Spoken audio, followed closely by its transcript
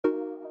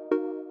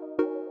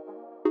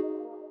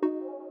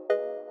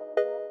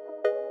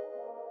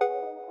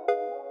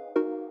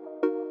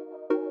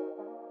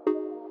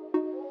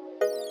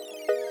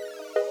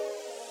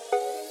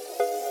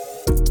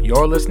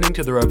You're listening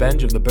to the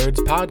Revenge of the Birds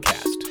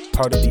podcast,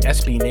 part of the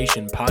SB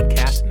Nation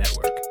podcast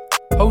network.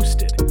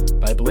 Hosted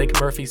by Blake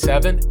Murphy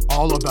 7,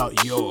 all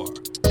about your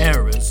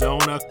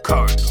Arizona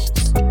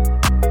Cardinals.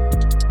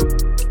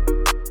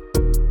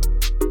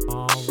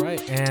 All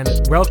right,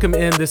 and welcome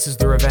in. This is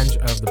the Revenge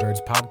of the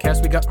Birds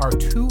podcast. We got our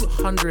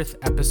 200th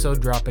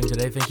episode dropping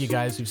today. Thank you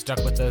guys who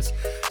stuck with us.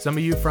 Some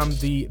of you from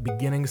the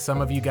beginning,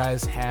 some of you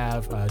guys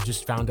have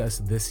just found us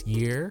this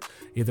year,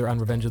 either on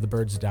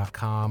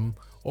revengeofthebirds.com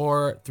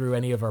or through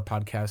any of our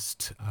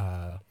podcast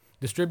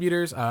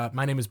distributors.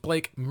 My name is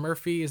Blake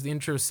Murphy, as the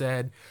intro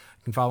said.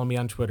 You can follow me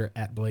on Twitter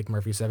at Blake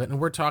Murphy 7. And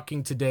we're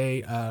talking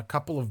today a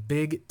couple of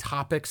big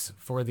topics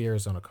for the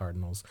Arizona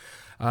Cardinals.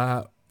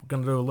 We're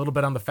going to do a little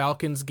bit on the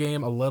Falcons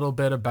game, a little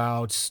bit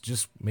about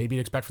just maybe to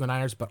expect from the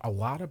Niners, but a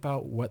lot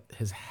about what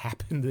has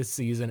happened this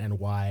season and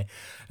why.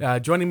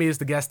 Joining me as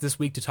the guest this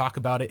week to talk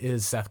about it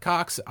is Seth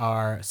Cox,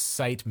 our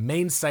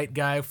main site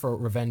guy for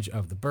Revenge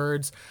of the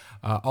Birds.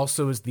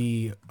 Also is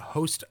the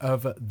host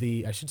of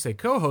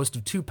co-host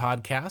of two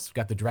podcasts. We've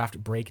got the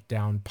Draft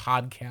Breakdown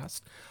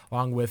podcast,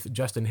 along with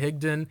Justin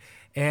Higdon,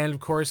 and of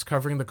course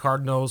covering the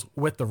Cardinals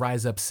with the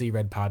Rise Up Sea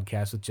Red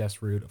podcast with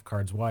Jess Root of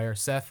Cards Wire.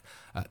 Seth,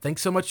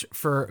 thanks so much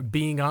for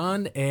being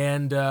on,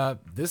 and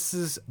this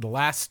is the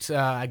last,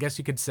 I guess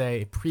you could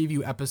say,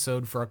 preview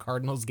episode for a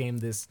Cardinals game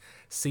this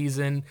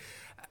season.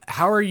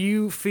 How are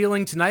you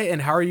feeling tonight,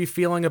 and how are you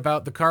feeling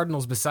about the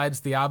Cardinals besides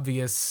the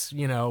obvious,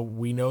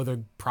 we know they're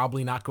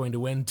probably not going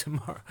to win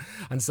tomorrow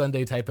on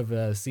Sunday type of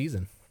a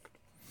season?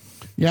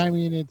 Yeah, I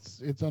mean,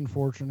 it's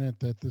unfortunate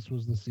that this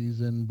was the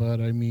season, but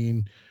I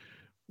mean,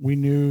 we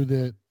knew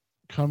that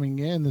coming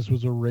in, this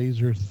was a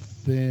razor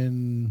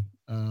thin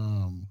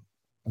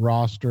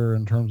roster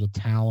in terms of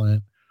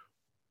talent.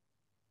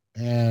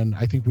 And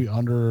I think we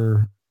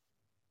underplayed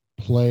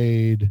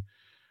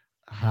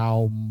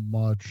how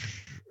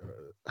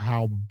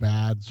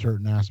bad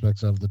certain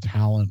aspects of the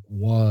talent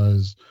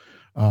was.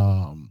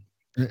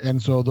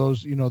 And so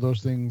those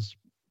things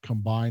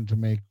combined to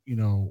make,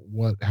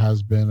 what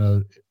has been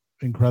a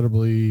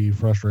incredibly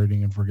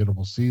frustrating and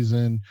forgettable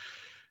season.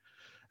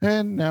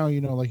 And now,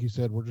 like you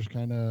said, we're just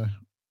kind of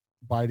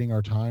biding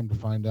our time to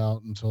find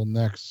out until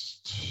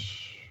next,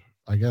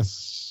 I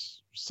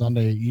guess,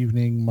 Sunday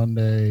evening,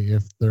 Monday,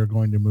 if they're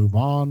going to move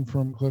on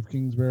from Cliff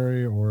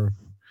Kingsbury or if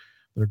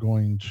they're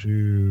going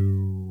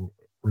to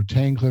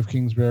retain Cliff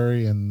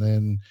Kingsbury. And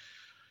then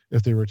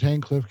if they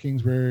retain Cliff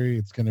Kingsbury,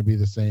 it's going to be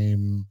the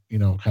same,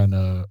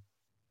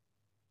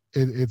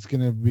 it's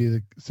going to be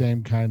the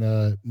same kind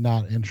of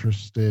not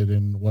interested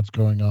in what's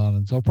going on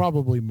until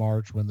probably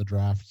March when the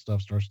draft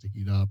stuff starts to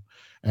heat up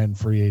and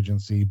free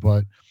agency.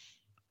 But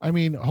I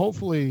mean,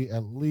 hopefully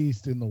at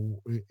least in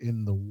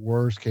the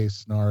worst case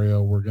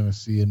scenario, we're going to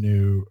see a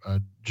new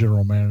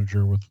general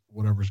manager with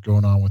whatever's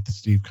going on with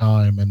Steve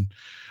Keim, and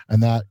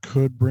that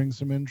could bring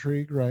some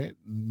intrigue, right?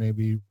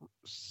 Maybe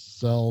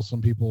sell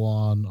some people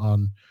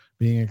on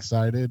being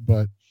excited,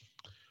 but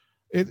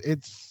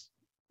it's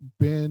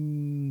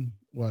been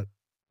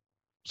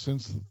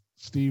since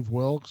Steve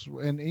Wilks,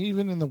 and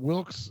even in the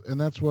Wilks, and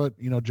that's what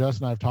Jess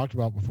and I have talked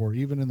about before,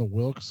 even in the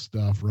Wilks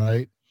stuff,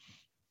 right?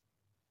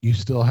 You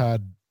still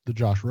had the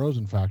Josh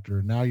Rosen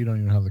factor. Now you don't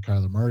even have the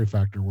Kyler Murray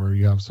factor where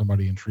you have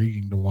somebody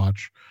intriguing to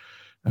watch.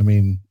 I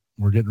mean,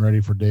 we're getting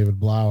ready for David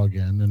Blau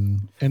again,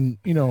 and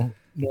no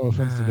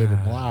offense to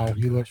David Blau,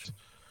 he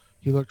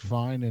looked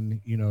fine,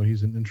 and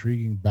he's an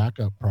intriguing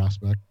backup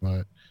prospect,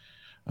 but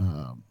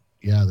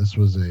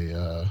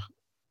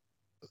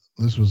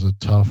this was a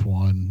tough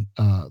one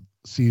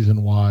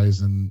season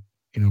wise, and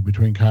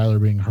between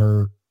Kyler being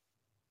hurt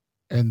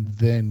and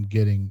then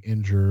getting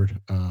injured,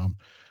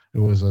 it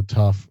was a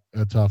tough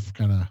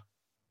kind of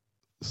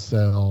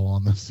sell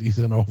on the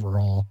season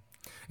overall.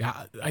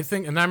 Yeah, I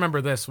think, and I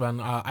remember this when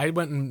I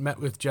went and met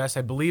with Jess.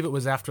 I believe it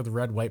was after the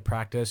red-white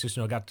practice. Just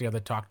got together,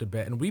 talked a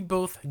bit, and we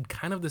both had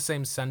kind of the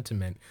same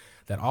sentiment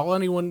that all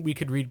anyone we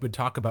could read would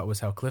talk about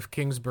was how Cliff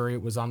Kingsbury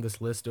was on this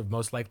list of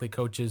most likely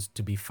coaches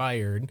to be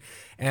fired,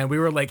 and we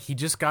were like, he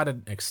just got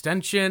an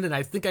extension, and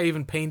I think I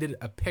even painted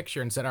a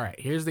picture and said, all right,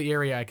 here's the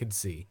area I could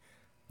see.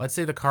 Let's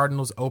say the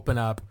Cardinals open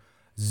up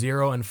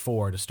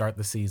 0-4 to start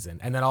the season,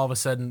 and then all of a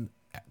sudden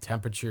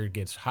temperature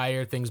gets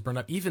higher, things burn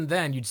up. Even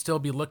then, you'd still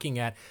be looking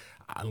at,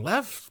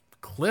 unless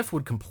Cliff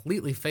would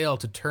completely fail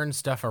to turn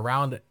stuff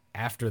around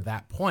after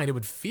that point, it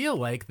would feel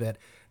like that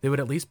they would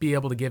at least be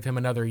able to give him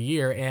another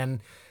year. And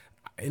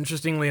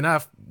interestingly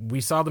enough,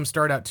 we saw them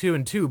start out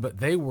 2-2, but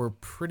they were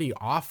pretty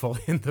awful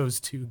in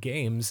those two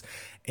games.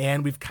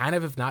 And we've kind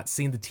of have not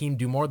seen the team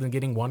do more than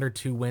getting 1 or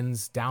 2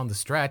 wins down the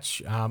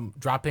stretch,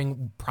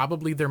 dropping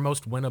probably their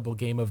most winnable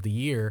game of the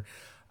year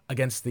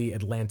against the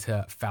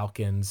Atlanta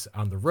Falcons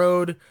on the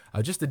road,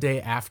 just the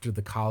day after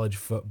the college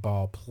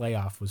football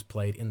playoff was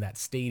played in that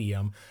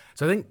stadium.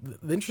 So I think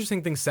the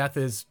interesting thing, Seth,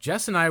 is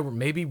Jess and I were,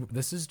 maybe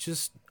this is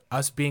just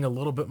us being a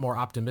little bit more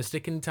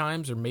optimistic in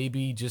times, or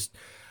maybe just,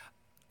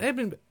 I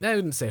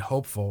didn't say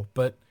hopeful,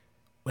 but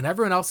when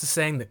everyone else is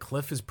saying that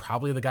Cliff is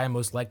probably the guy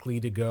most likely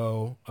to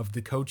go of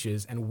the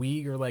coaches, and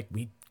we are like,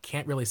 we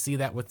can't really see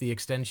that with the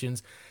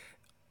extensions,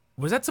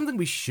 was that something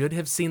we should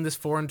have seen this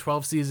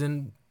 4-12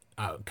 season?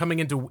 Coming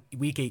into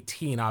week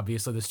 18,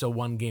 obviously there's still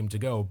one game to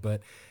go,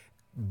 but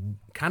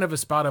kind of a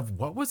spot of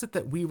what was it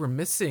that we were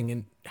missing,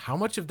 and how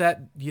much of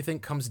that do you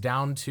think comes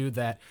down to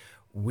that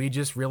we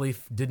just really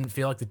didn't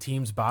feel like the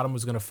team's bottom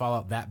was going to fall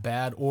out that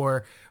bad,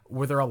 or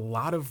were there a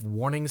lot of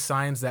warning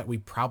signs that we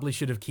probably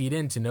should have keyed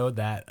in to know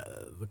that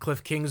the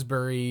Cliff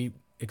Kingsbury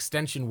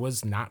extension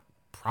was not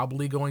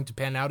probably going to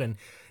pan out? And,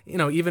 you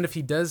know, even if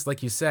he does,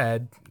 like you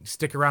said,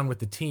 stick around with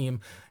the team,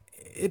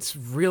 it's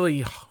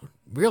really,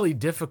 really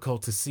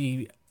difficult to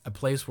see a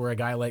place where a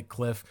guy like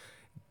Cliff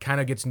kind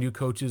of gets new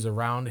coaches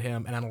around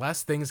him. And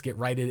unless things get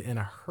righted in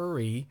a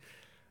hurry,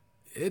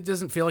 it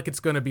doesn't feel like it's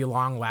going to be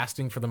long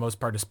lasting for the most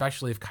part,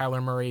 especially if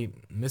Kyler Murray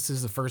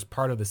misses the first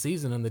part of the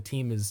season and the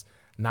team is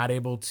not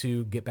able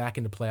to get back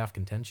into playoff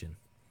contention.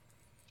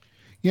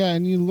 Yeah.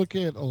 And you look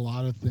at a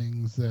lot of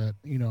things that,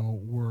 you know,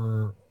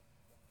 were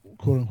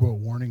quote unquote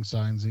warning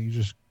signs, and you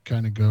just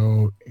kind of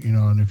go, you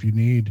know, and if you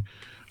need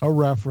a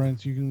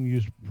reference, you can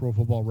use Pro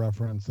Football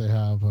Reference. They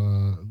have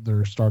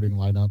their starting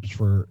lineups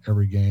for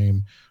every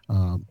game,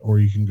 or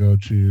you can go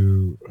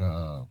to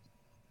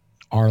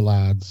our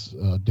lads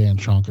Dan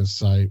Chonka's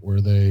site where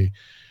they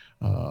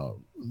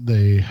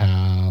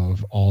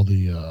have all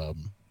the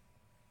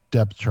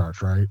depth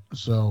charts, right?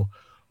 So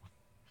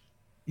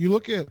you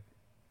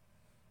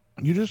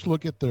just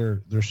look at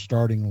their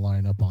starting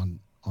lineup on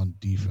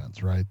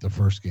defense, right? The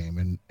first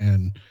game,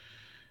 and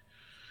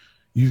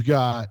you've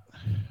got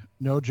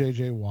no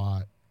JJ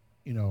Watt,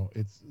 you know,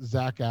 it's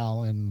Zach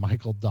Allen,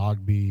 Michael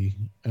Dogby,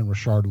 and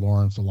Rashard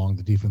Lawrence along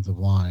the defensive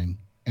line.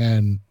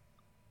 And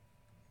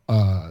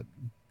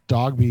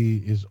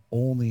Dogby is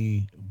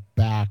only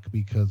back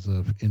because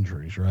of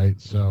injuries,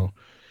 right? So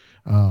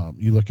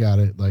you look at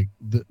it like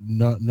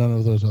none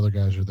of those other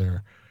guys are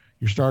there.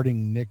 You're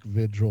starting Nick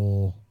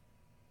Vigil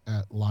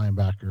at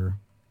linebacker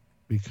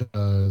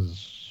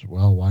because,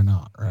 well, why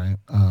not, right?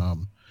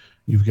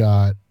 You've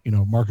got, you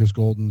know, Marcus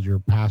Golden's your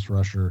pass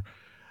rusher.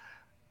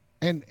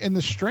 And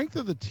the strength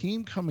of the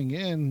team coming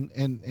in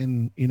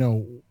and you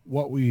know,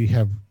 what we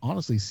have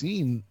honestly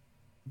seen,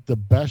 the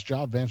best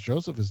job Vance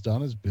Joseph has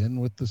done has been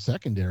with the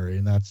secondary.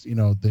 And that's, you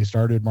know, they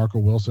started Marco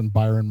Wilson,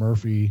 Byron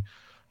Murphy,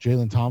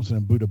 Jalen Thompson,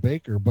 and Budda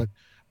Baker. But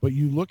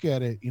you look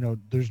at it, you know,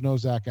 there's no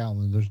Zach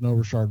Allen, there's no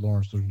Rashard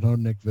Lawrence, there's no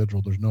Nick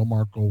Vigil, there's no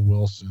Marco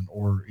Wilson,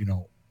 or, you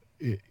know,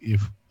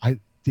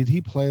 did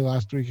he play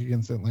last week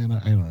against Atlanta?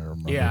 I don't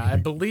remember. Yeah, I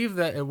believe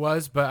that it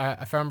was,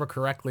 but if I remember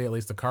correctly, at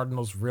least the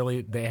Cardinals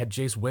they had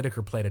Jace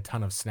Whitaker played a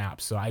ton of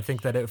snaps. So I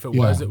think that if it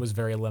was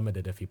very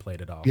limited if he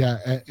played at all.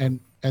 Yeah, and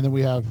then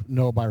we have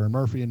no Byron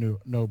Murphy and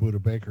no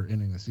Budda Baker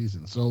ending the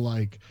season. So,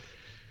 like,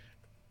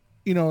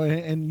 you know,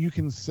 and you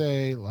can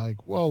say,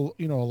 like, well,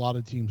 you know, a lot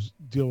of teams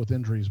deal with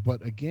injuries.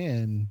 But,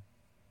 again,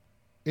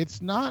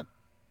 it's not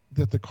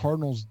that the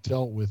Cardinals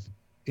dealt with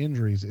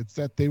injuries. It's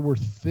that they were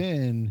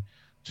thin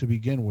to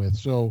begin with.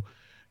 So,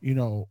 you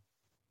know,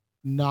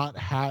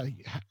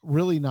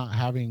 really not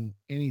having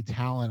any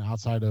talent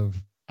outside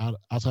of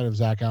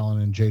Zach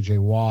Allen and JJ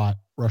Watt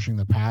rushing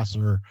the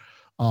passer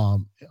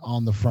on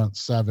the front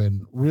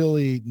seven,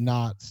 really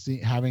not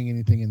having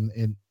anything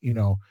in you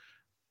know,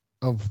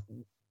 of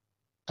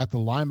at the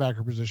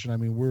linebacker position. I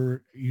mean,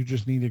 you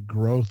just needed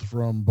growth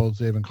from both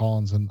Zaven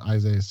Collins and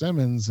Isaiah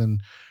Simmons, and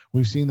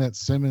we've seen that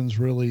Simmons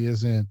really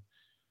isn't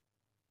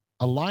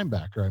a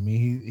linebacker. I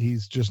mean,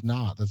 he's just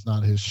not. That's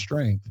not his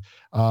strength.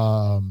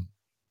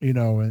 You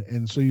know,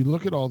 and so you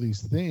look at all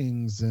these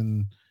things,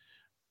 and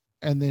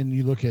then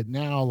you look at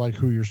now, like,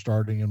 who you're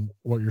starting and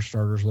what your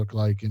starters look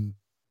like. And,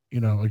 you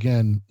know,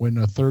 again, when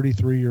a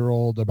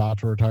 33-year-old about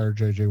to retire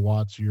JJ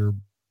Watt's your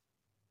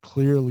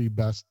clearly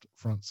best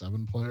front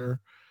seven player,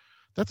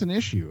 that's an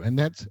issue. And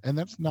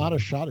that's not a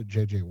shot at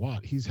JJ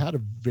Watt. He's had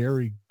a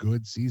very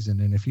good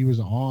season. And if he was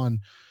on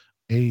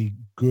a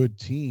good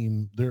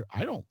team,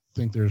 I don't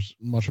think there's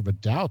much of a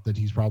doubt that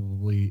he's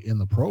probably in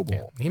the Pro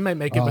Bowl. Yeah, he might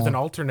make it with an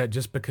alternate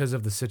just because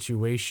of the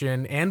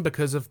situation and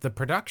because of the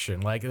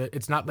production. Like,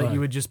 it's not that you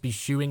would just be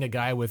shooing a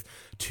guy with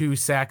 2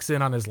 sacks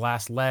in on his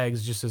last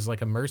legs just as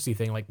like a mercy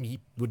thing. Like, he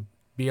would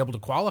be able to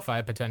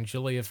qualify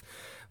potentially if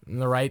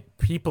the right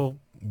people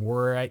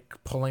were like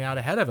pulling out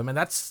ahead of him. And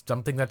that's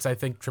something that's, I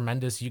think,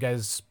 tremendous. You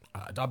guys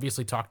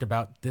obviously talked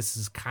about this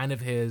is kind of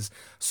his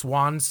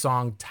swan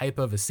song type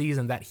of a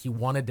season that he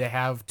wanted to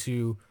have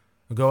to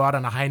go out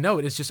on a high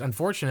note. It's just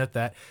unfortunate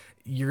that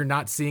you're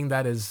not seeing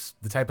that as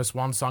the type of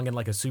swan song in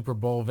like a Super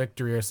Bowl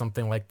victory or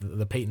something like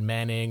the Peyton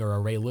Manning or a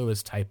Ray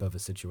Lewis type of a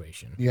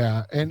situation.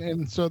 Yeah.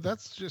 And so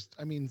that's just,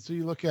 I mean, so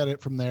you look at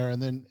it from there,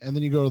 and then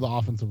you go to the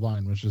offensive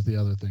line, which is the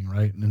other thing,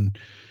 right? And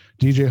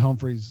DJ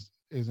Humphries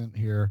isn't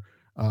here.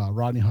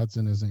 Rodney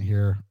Hudson isn't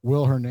here.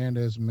 Will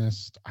Hernandez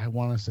missed, I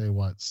want to say,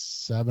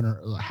 7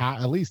 or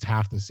at least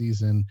half the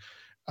season.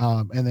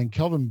 And then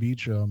Kelvin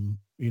Beachum,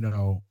 you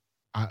know,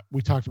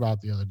 we talked about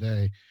the other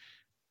day,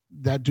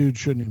 that dude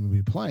shouldn't even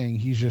be playing.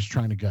 He's just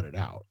trying to gut it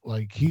out.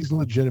 Like, he's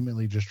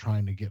legitimately just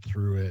trying to get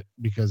through it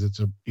because it's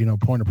a, you know,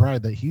 point of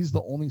pride that he's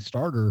the only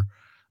starter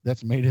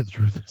that's made it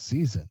through the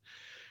season.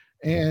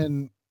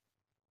 And,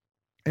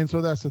 And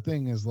so that's the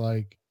thing is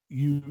like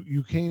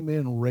you came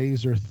in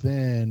razor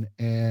thin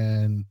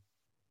and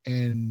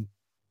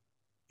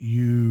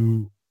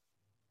you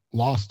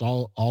lost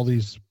all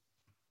these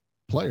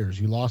players.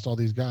 You lost all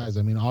these guys.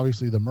 I mean,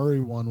 obviously the Murray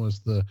one was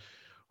the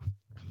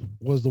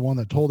one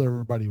that told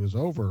everybody it was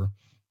over.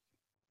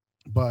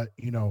 But,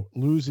 you know,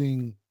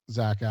 losing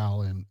Zach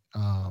Allen,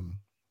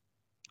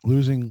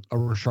 losing a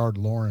Rashard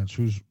Lawrence,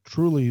 who's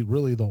truly,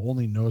 really the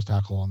only nose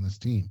tackle on this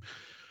team,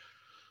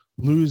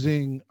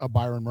 losing a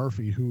Byron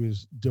Murphy, who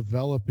is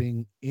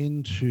developing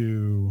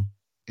into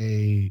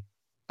a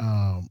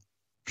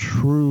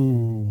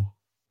true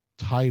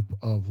type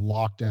of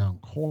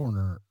lockdown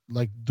corner,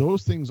 like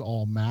those things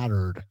all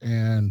mattered.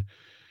 And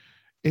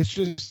it's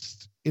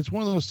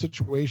one of those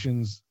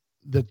situations.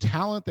 The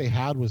talent they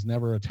had was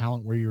never a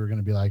talent where you were going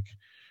to be like,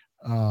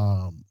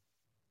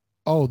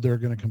 oh, they're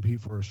going to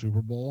compete for a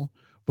Super Bowl.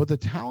 But the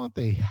talent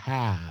they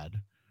had,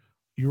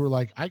 you were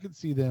like, I could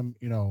see them,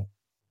 you know,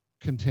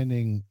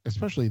 contending,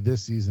 especially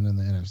this season in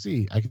the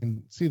NFC. I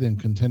can see them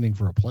contending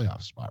for a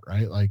playoff spot,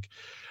 right? Like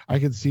I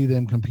could see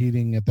them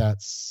competing at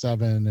that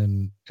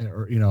 7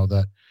 or, you know,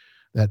 that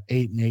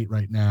 8-8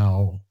 right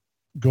now,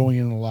 going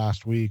into the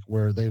last week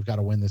where they've got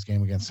to win this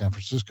game against San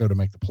Francisco to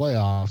make the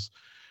playoffs.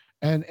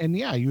 And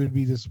yeah, you would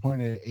be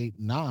disappointed at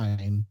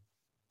 8-9,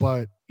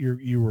 but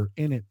you were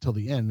in it till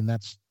the end. And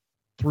that's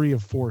 3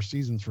 of 4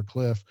 seasons for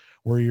Cliff,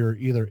 where you're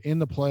either in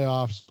the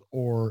playoffs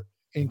or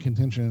in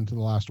contention into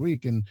the last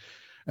week. And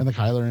the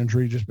Kyler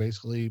injury just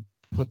basically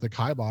put the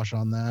kibosh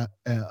on that.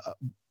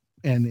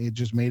 And it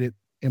just made it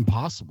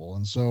impossible.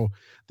 And so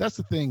that's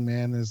the thing,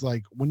 man, is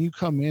like when you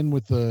come in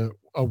with a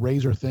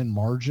razor thin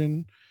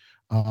margin,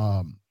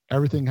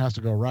 everything has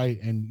to go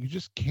right, and you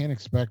just can't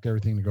expect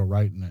everything to go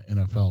right in an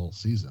NFL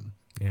season.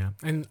 Yeah,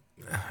 and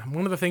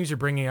one of the things you're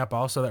bringing up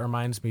also that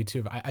reminds me too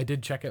of, I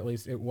did check at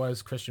least, it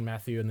was Christian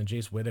Matthew and then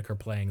Jace Whitaker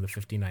playing the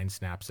 59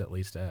 snaps at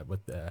least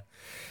with the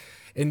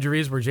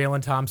injuries, where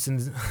Jalen Thompson,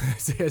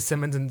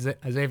 Simmons, and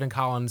Zaven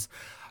Collins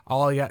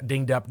all got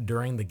dinged up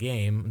during the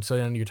game. And so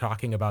then you're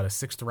talking about a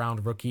 6th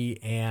round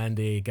rookie and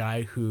a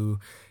guy who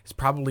is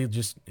probably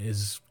just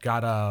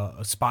got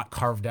a spot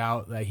carved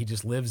out that he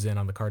just lives in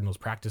on the Cardinals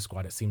practice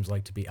squad. It seems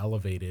like to be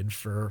elevated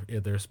for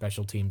either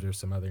special teams or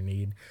some other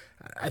need.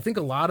 I think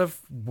a lot of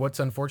what's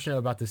unfortunate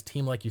about this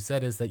team, like you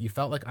said, is that you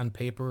felt like on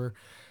paper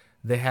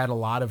they had a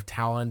lot of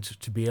talent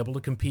to be able to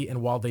compete.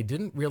 And while they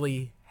didn't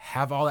really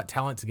have all that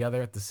talent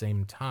together at the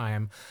same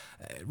time,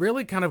 it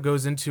really kind of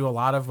goes into a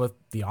lot of with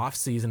the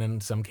offseason in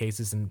some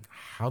cases and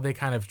how they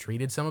kind of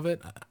treated some of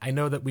it. I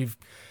know that we've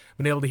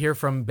been able to hear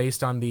from,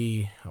 based on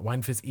the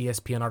Weinfitz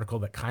ESPN article,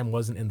 that Keim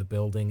wasn't in the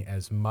building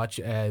as much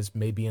as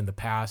maybe in the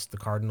past. The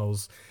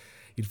Cardinals,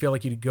 you'd feel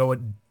like you'd go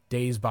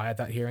days by at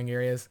that hearing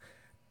areas.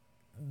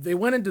 They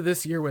went into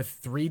this year with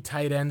 3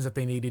 tight ends that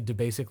they needed to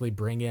basically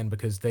bring in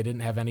because they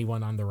didn't have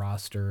anyone on the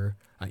roster.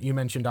 You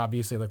mentioned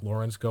obviously like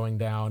Lawrence going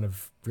down,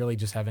 of really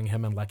just having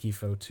him and Lecky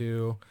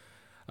Fotu.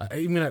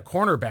 Even at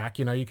cornerback,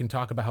 you know, you can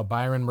talk about how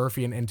Byron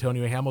Murphy and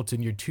Antonio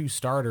Hamilton, your 2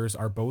 starters,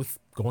 are both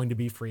going to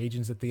be free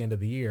agents at the end of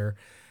the year.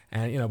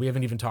 And, you know, we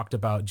haven't even talked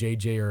about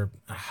JJ or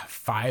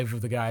 5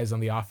 of the guys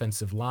on the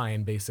offensive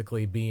line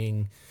basically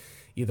being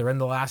either in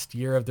the last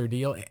year of their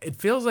deal. It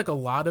feels like a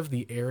lot of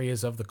the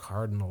areas of the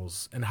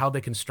Cardinals and how they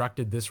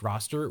constructed this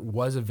roster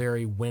was a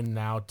very win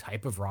now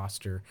type of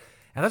roster.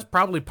 And that's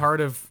probably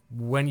part of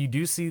when you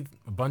do see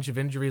a bunch of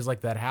injuries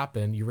like that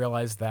happen, you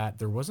realize that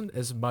there wasn't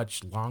as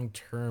much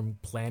long-term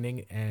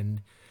planning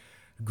and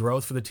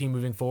growth for the team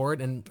moving forward.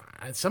 And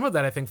some of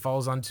that I think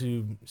falls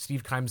onto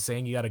Steve Keim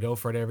saying you got to go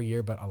for it every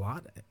year, but a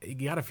lot,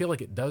 you got to feel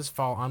like it does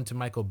fall onto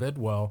Michael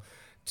Bidwell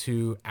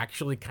to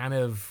actually kind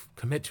of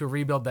commit to a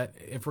rebuild that,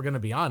 if we're going to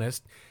be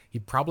honest, he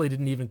probably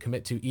didn't even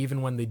commit to,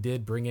 even when they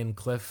did bring in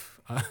Cliff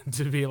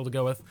to be able to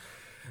go with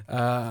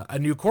a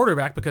new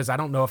quarterback, because I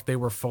don't know if they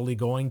were fully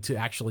going to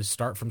actually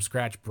start from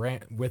scratch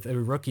with a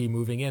rookie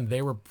moving in.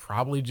 They were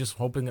probably just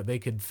hoping that they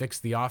could fix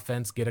the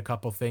offense, get a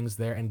couple things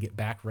there, and get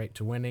back right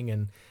to winning.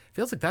 And it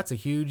feels like that's a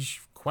huge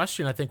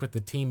question, I think, with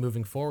the team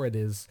moving forward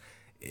is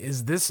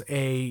this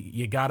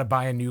you got to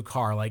buy a new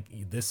car?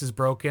 Like, this is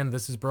broken,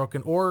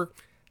 or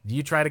do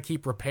you try to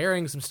keep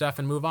repairing some stuff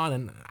and move on?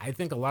 And I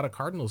think a lot of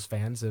Cardinals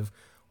fans have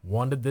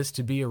wanted this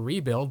to be a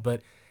rebuild,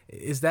 but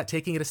is that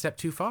taking it a step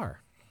too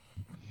far?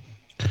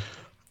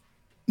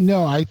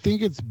 No, I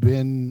think it's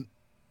been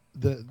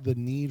the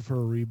need for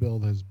a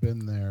rebuild has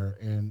been there.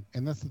 And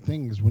that's the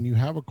thing, is when you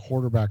have a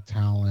quarterback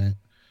talent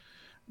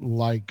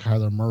like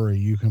Kyler Murray,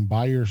 you can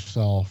buy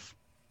yourself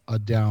a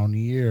down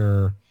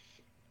year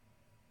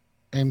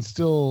and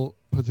still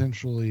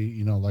potentially,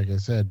 you know, like I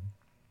said,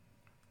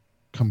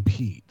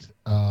 compete.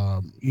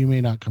 You may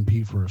not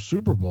compete for a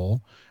Super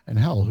Bowl, and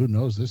hell, who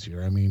knows this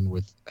year? I mean,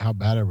 with how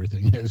bad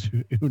everything is,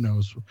 who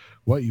knows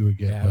what you would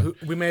get. Yeah,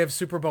 we may have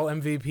Super Bowl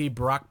MVP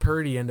Brock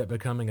Purdy end up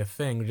becoming a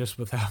thing just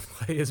with how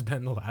play has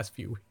been the last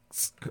few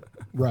weeks.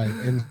 Right,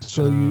 and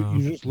so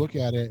you just look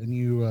at it, and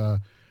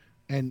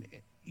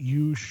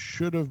you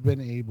should have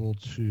been able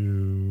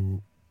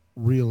to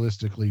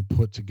realistically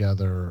put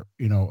together,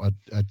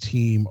 a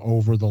team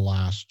over the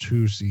last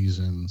 2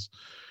 seasons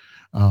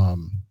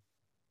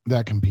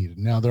that competed.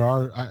 Now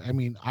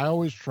I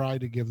always try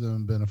to give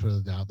them benefit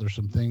of the doubt. There's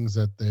some things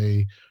that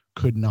they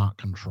could not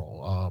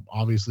control.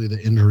 Obviously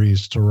the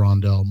injuries to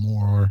Rondell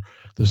Moore,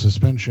 the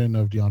suspension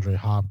of DeAndre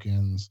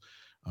Hopkins,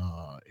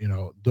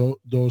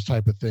 those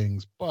type of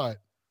things. But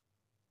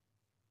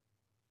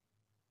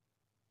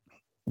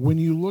when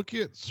you look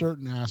at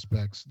certain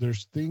aspects,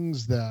 there's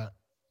things that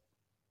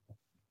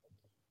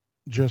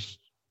just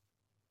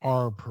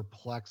are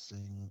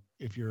perplexing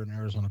if you're an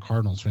Arizona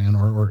Cardinals fan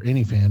or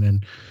any fan.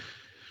 And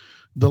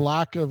the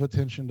lack of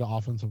attention to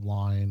offensive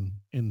line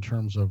in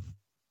terms of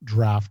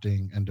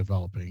drafting and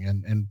developing.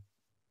 And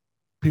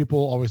people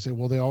always say,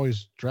 well, they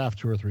always draft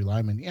 2 or 3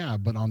 linemen. Yeah,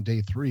 but on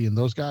day 3, and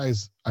those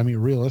guys,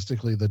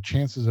 realistically, the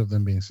chances of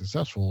them being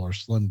successful are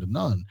slim to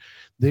none.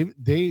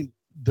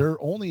 Their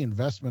only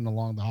investment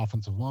along the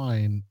offensive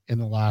line in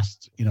the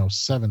last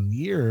 7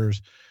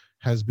 years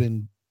has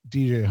been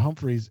DJ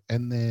Humphries,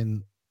 and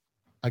then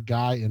a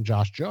guy in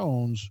Josh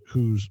Jones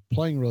who's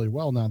playing really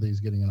well now that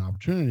he's getting an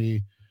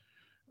opportunity.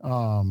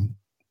 And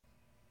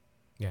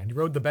he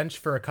rode the bench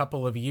for a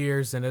couple of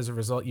years, and as a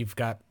result, you've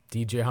got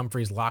DJ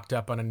Humphries locked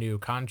up on a new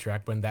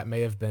contract when that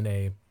may have been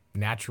a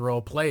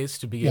natural place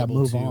to be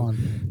able to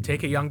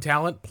take a young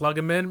talent, plug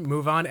him in,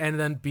 move on, and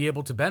then be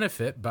able to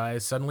benefit by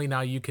suddenly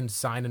now you can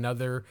sign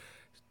another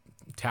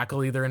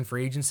tackle either in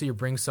free agency or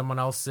bring someone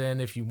else in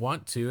if you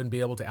want to, and be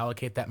able to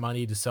allocate that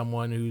money to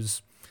someone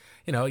who's,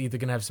 either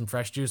going to have some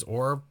fresh juice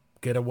or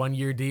get a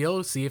 1-year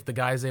deal, see if the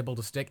guy's able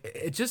to stick.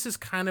 It just has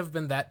kind of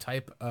been that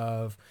type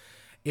of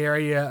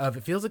area of,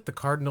 it feels like the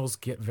Cardinals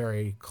get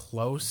very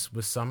close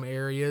with some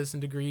areas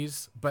and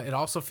degrees, but it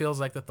also feels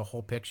like that the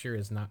whole picture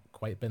has not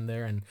quite been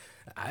there. And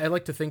I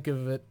like to think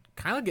of it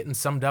kind of getting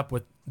summed up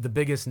with the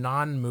biggest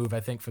non-move,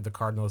 I think, for the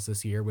Cardinals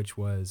this year, which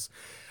was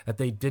that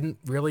they didn't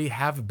really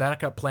have a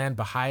backup plan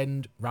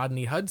behind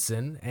Rodney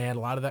Hudson. And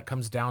a lot of that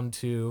comes down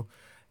to,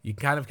 you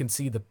kind of can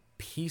see the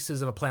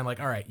pieces of a plan. Like,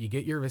 all right, you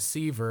get your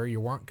receiver,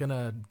 you weren't going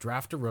to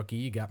draft a rookie,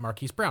 you got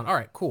Marquise Brown. All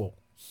right, cool.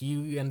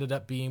 He ended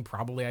up being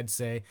probably, I'd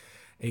say,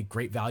 a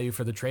great value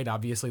for the trade.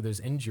 Obviously, there's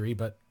injury,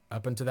 but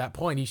up until that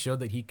point, he showed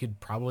that he could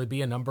probably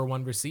be a number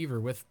 1 receiver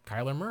with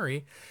Kyler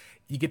Murray.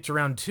 You get to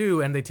round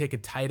 2, and they take a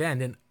tight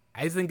end, and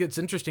I think it's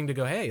interesting to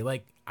go, hey,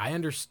 like, I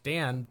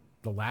understand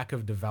the lack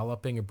of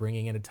developing or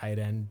bringing in a tight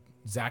end.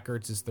 Zach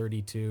Ertz is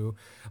 32.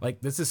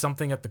 Like, this is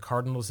something that the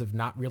Cardinals have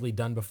not really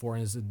done before,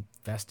 and is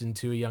invest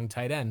into a young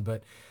tight end,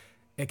 but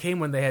it came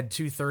when they had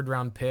 2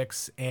 third-round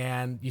picks,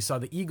 and you saw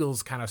the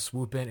Eagles kind of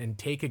swoop in and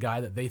take a guy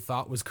that they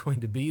thought was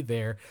going to be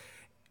there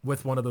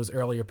with one of those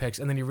earlier picks.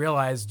 And then you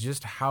realize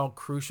just how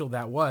crucial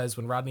that was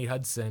when Rodney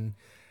Hudson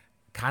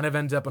kind of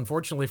ends up,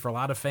 unfortunately for a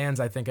lot of fans,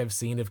 I think I've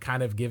seen, have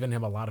kind of given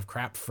him a lot of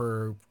crap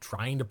for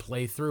trying to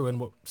play through. And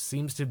what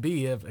seems to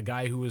be a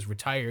guy who is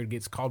retired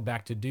gets called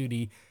back to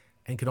duty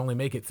and can only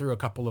make it through a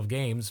couple of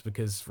games,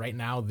 because right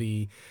now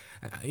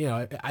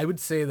I would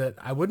say that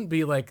I wouldn't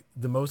be like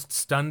the most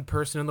stunned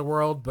person in the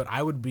world, but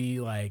I would be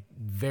like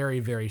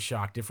very, very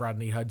shocked if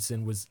Rodney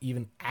Hudson was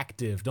even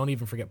active. Don't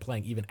even forget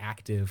playing, even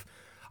active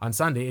on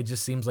Sunday. It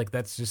just seems like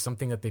that's just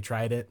something that they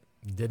tried, it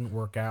didn't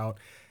work out.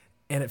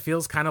 And it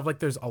feels kind of like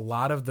there's a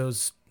lot of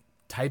those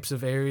types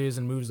of areas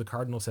and moves the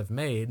Cardinals have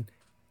made.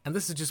 And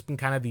this has just been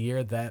kind of the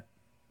year that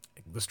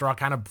the straw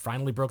kind of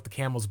finally broke the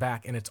camel's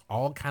back, and it's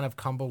all kind of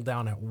tumbled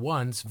down at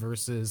once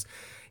versus,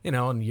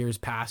 in years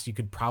past, you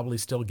could probably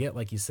still get,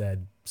 like you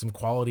said, some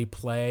quality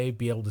play,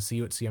 be able to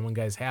see what young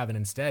guys have. And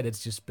instead,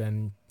 it's just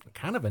been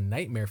kind of a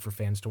nightmare for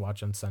fans to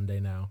watch on Sunday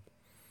now.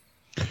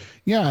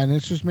 Yeah, and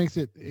it just makes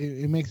it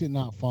makes it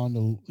not fun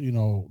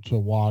to to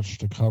watch,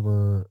 to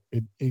cover.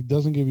 It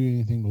doesn't give you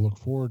anything to look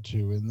forward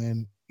to, and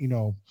then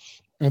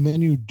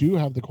you do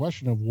have the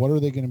question of what are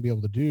they going to be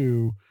able to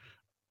do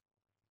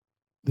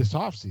this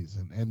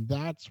offseason, and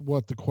that's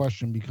what the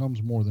question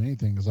becomes more than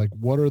anything, is like,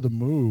 what are the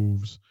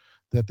moves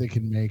that they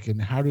can make,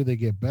 and how do they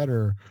get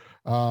better?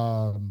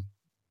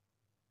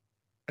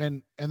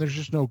 And there's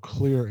just no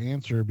clear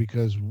answer,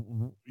 because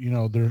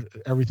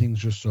everything's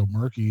just so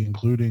murky,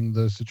 including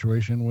the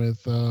situation with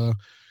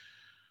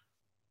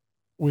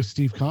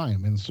Steve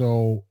Keim. And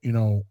so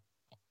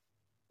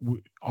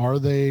are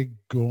they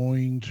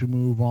going to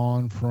move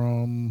on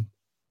from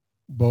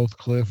both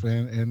Cliff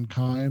and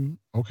Keim?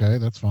 Okay,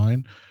 that's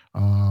fine.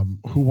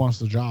 Who wants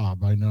the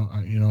job? I know,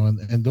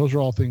 and those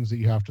are all things that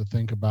you have to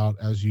think about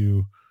as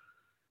you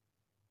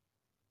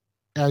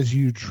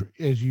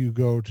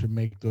go to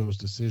make those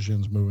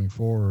decisions moving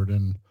forward.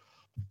 And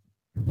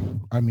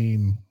I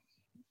mean,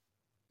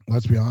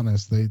 let's be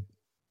honest, they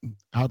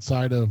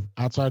outside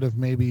of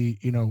maybe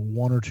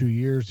 1 or 2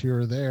 years here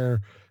or there,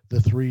 the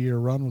 3-year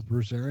run with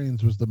Bruce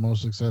Arians was the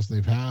most success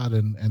they've had,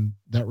 and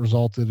that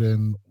resulted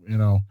in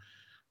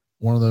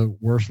one of the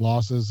worst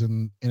losses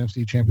in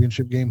NFC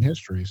Championship game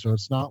history. So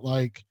it's not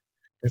like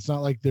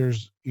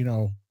there's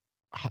a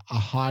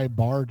high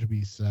bar to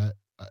be set.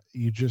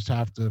 You just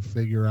have to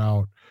figure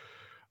out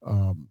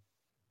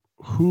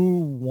who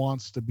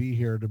wants to be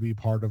here to be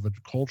part of a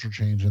culture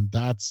change? And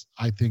that's,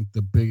 I think,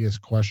 the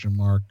biggest question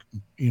mark,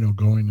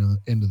 going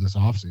into this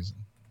offseason.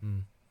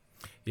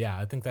 Yeah,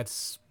 I think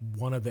that's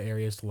one of the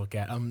areas to look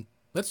at.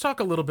 Let's talk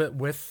a little bit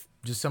with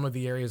just some of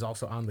the areas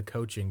also on the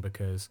coaching,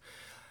 because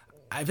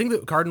I think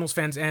that Cardinals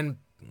fans, and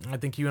I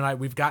think you and I,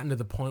 we've gotten to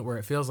the point where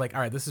it feels like,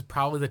 all right, this is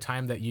probably the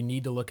time that you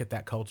need to look at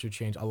that culture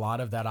change. A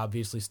lot of that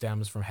obviously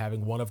stems from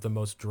having one of the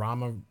most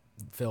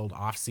drama-filled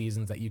off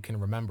seasons that you can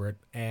remember it.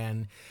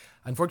 And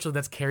unfortunately,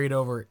 that's carried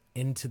over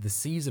into the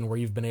season, where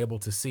you've been able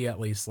to see, at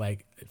least,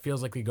 like, it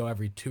feels like we go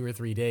every 2 or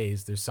 3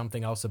 days, there's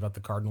something else about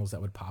the Cardinals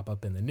that would pop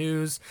up in the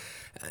news.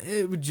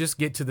 It would just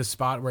get to the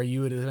spot where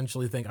you would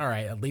eventually think, all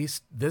right, at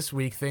least this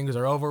week things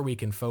are over. We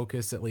can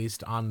focus at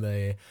least on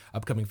the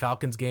upcoming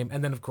Falcons game.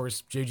 And then, of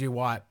course, J.J.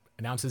 Watt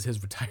announces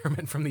his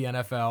retirement from the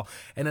NFL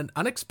in an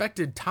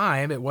unexpected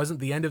time. It wasn't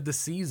the end of the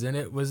season.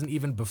 It wasn't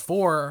even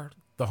before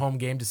the home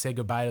game to say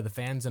goodbye to the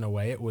fans in a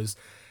way. It was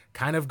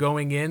kind of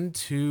going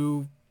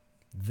into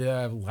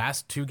the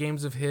last 2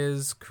 games of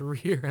his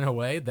career in a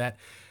way that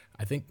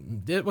I think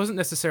it wasn't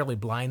necessarily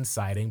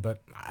blindsiding,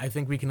 but I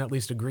think we can at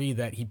least agree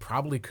that he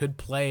probably could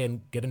play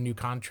and get a new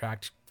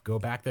contract, go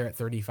back there at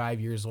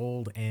 35 years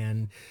old,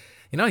 and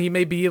he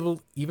may be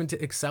able even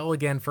to excel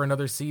again for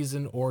another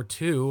season or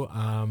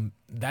 2.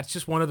 That's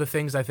just one of the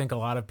things I think a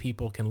lot of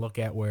people can look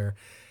at, where,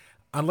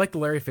 unlike the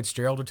Larry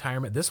Fitzgerald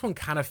retirement, this one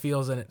kind of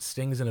feels, and it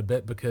stings in a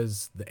bit,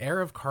 because the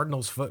era of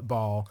Cardinals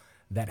football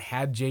that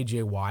had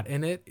J.J. Watt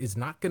in it is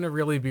not going to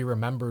really be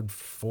remembered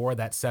for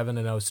that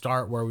 7-0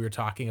 start, where we were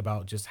talking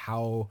about just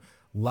how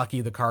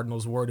lucky the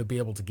Cardinals were to be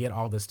able to get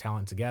all this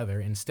talent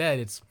together. Instead,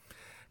 it's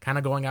kind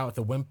of going out with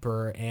a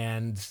whimper,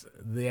 and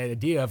the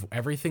idea of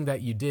everything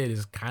that you did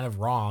is kind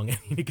of wrong and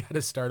you got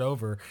to start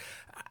over.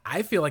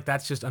 I feel like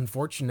that's just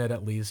unfortunate,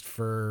 at least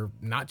for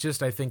not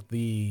just, I think,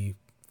 the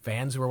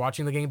fans who are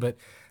watching the game, but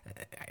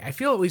I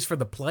feel at least for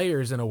the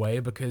players in a way,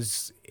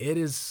 because it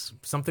is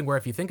something where,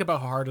 if you think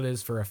about how hard it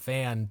is for a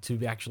fan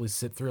to actually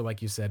sit through,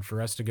 like you said,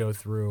 for us to go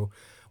through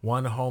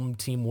one home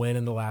team win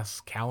in the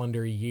last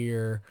calendar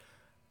year,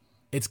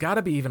 it's got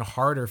to be even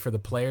harder for the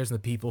players and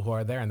the people who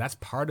are there. And that's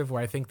part of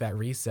where I think that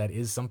reset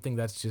is something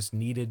that's just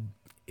needed,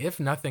 if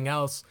nothing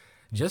else,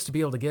 just to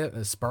be able to get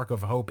a spark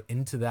of hope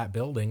into that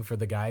building for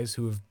the guys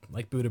who have,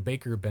 like Budda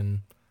Baker,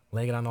 been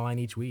laying it on the line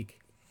each week.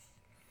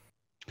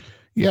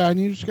 Yeah, and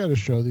you just got to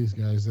show these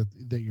guys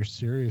that you're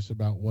serious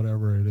about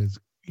whatever it is,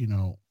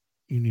 you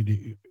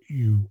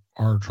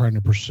are trying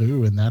to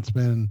pursue, and that's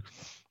been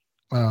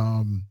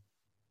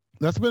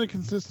a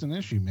consistent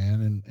issue,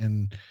 man.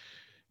 And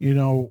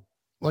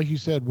like you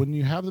said, when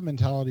you have the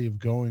mentality of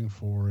going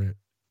for it,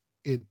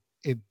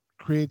 it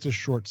creates a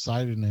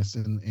short-sightedness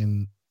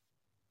in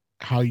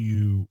how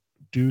you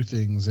do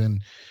things. And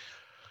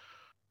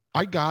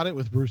I got it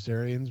with Bruce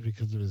Arians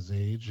because of his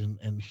age,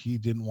 and he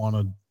didn't want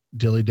to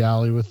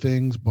dilly-dally with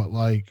things, but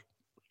like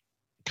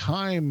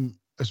Keim,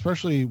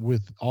 especially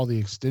with all the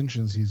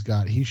extensions he's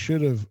got, he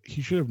should have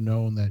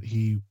known that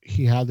he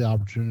had the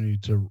opportunity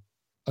to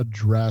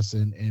address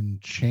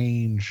and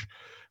change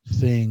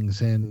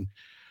things. And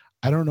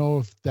I don't know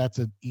if that's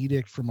an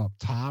edict from up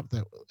top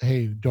that,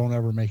 hey, don't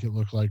ever make it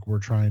look like we're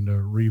trying to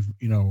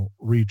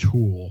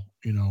retool,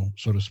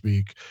 so to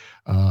speak.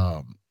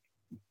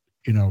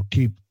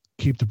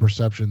 Keep the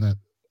perception that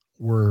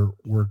we're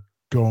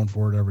going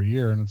for it every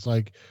year. And it's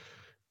like,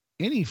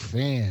 any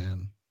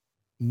fan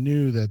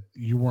knew that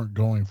you weren't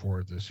going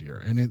for it this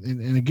year. And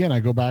again, I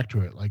go back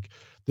to it. Like,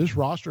 this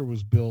roster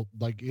was built,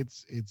 like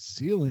its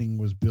ceiling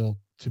was built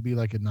to be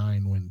like a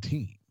 9-win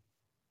team.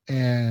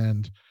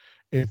 And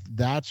if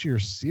that's your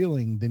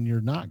ceiling, then you're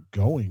not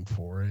going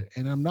for it.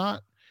 And I'm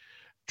not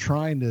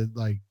trying to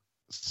like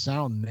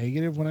sound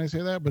negative when I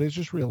say that, but it's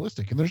just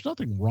realistic. And there's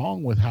nothing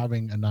wrong with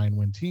having a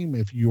 9-win team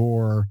if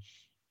you're,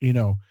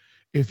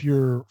 if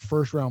your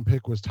first round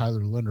pick was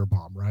Tyler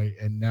Linderbaum, right?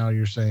 And now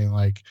you're saying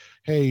like,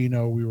 hey,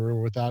 we were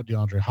without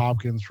DeAndre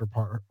Hopkins for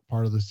part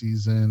of the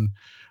season,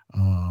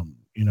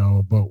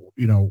 but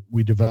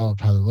we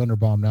developed Tyler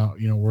Linderbaum. Now,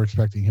 we're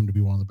expecting him to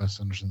be one of the best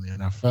centers in the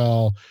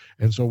NFL.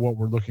 And so what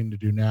we're looking to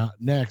do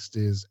next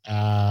is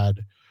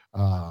add,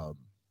 a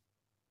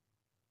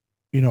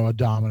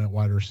dominant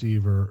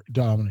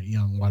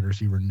young wide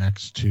receiver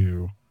next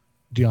to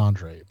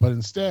DeAndre. But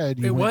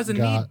instead, it was a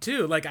need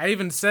too. Like I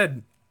even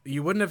said,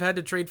 you wouldn't have had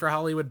to trade for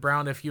Hollywood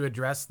Brown if you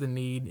addressed the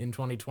need in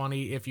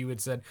 2020. If you had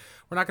said,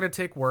 we're not going to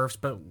take Wirfs,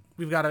 but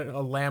we've got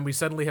a Lamb, we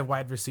suddenly have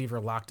wide receiver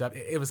locked up.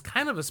 It was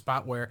kind of a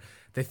spot where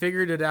they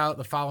figured it out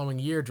the following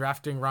year,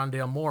 drafting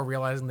Rondale Moore,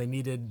 realizing they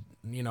needed,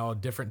 a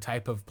different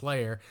type of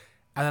player.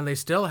 And then they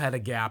still had a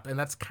gap. And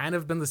that's kind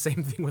of been the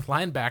same thing with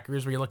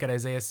linebackers, where you look at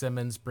Isaiah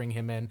Simmons, bring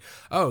him in.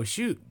 Oh,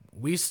 shoot,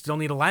 we still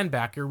need a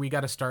linebacker. We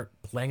got to start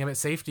playing him at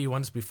safety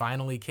once we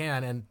finally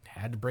can, and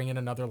had to bring in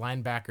another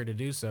linebacker to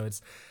do so.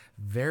 It's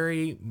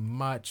very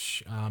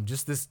much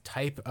just this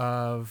type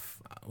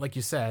of, like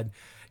you said,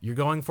 you're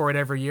going for it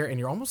every year, and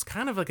you're almost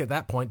kind of like at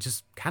that point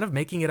just kind of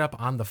making it up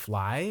on the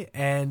fly.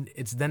 And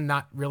it's then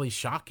not really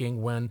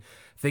shocking when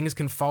things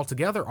can fall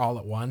together all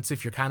at once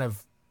if you're kind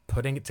of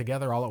putting it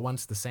together all at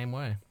once the same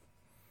way.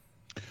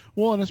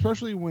 Well, and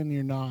especially when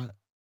you're not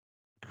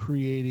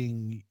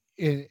creating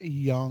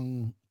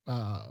young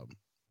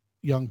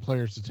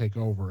players to take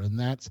over, and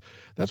that's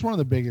one of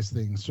the biggest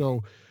things.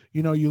 So,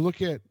 you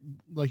look at,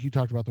 like you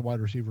talked about, the wide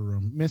receiver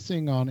room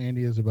missing on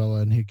Andy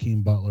Isabella and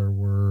Hakeem Butler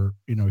were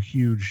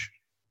huge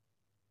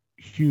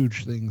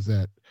things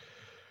that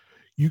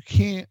you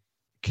can't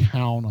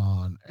count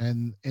on,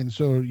 and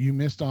so you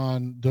missed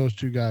on those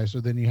two guys. So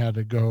then you had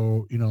to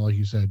go, like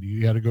you said,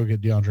 you had to go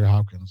get DeAndre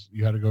Hopkins,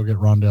 you had to go get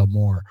Rondale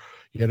Moore,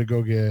 you had to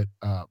go get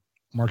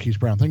Marquise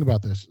Brown. Think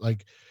about this,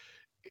 like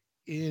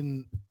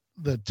in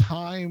the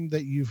time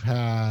that you've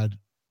had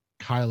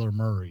Kyler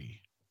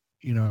Murray,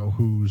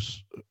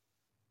 who's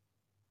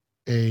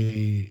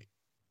a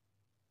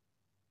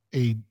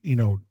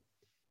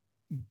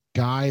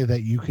guy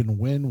that you can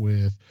win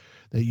with,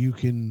 that you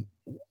can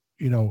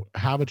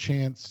have a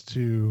chance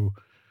to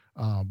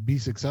be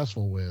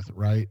successful with,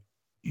 right?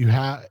 You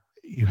have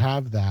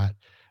that,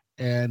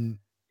 and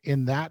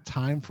in that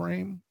time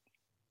frame,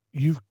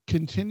 you've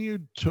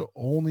continued to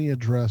only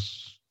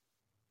address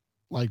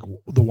like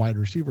the wide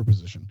receiver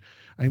position.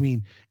 I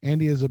mean,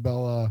 Andy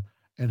Isabella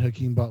and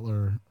Hakeem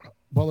Butler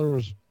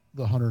was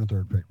the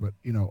 103rd pick, but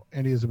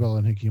Andy Isabella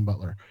and Hakeem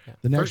Butler. Yeah.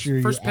 The next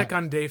year, first pick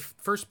on day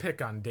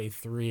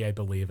 3, I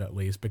believe, at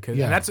least, because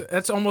and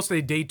that's almost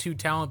a day 2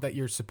 talent that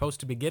you're supposed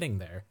to be getting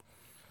there.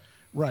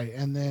 Right,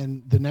 and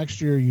then the next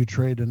year you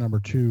trade a number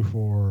 2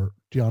 for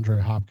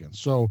DeAndre Hopkins.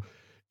 So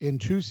in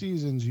 2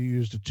 seasons you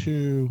used a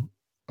 2,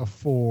 a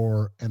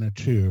 4, and a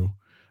 2.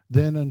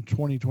 Then in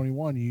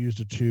 2021 you used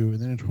a 2,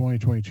 and then in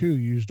 2022 you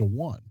used a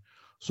 1.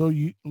 So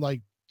you like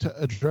to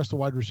address the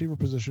wide receiver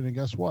position, and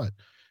guess what?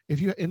 If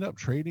you end up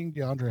trading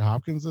DeAndre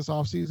Hopkins this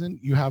offseason,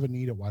 you have a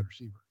need at wide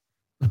receiver.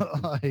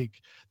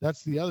 Like,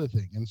 that's the other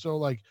thing. And so,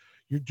 like,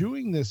 you're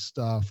doing this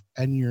stuff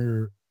and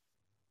you're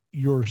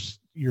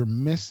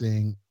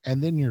missing,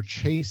 and then you're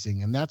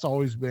chasing. And that's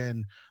always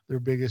been their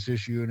biggest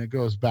issue. And it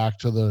goes back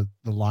to the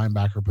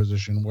linebacker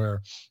position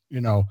where,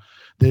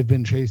 they've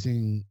been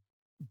chasing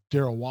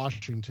Darrell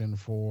Washington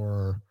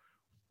for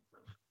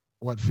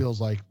what feels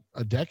like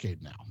a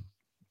decade now.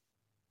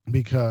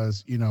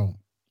 Because,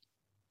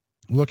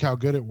 look how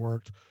good it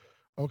worked.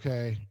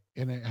 Okay.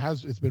 And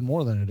it's been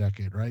more than a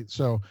decade, right?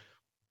 So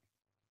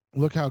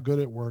look how good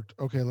it worked.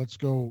 Okay, let's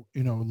go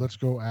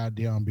add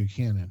Deon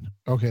Buchanan.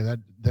 Okay, that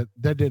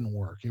didn't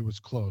work. It was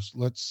close.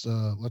 Let's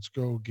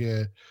go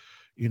get,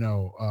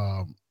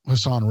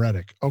 Hassan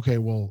Reddick. Okay,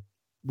 well,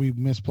 we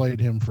misplayed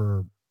him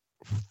for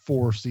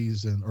 3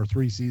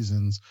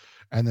 seasons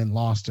and then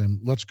lost him.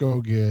 Let's go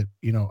get,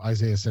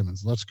 Isaiah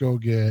Simmons. Let's go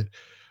get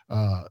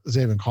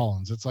Zaven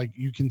Collins. It's like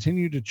you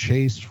continue to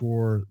chase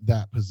for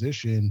that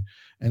position,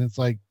 and it's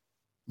like,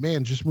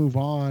 man, just move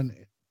on,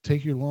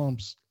 take your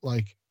lumps,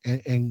 like,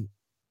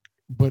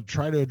 but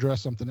try to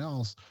address something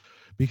else,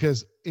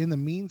 because in the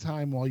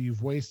meantime, while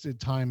you've wasted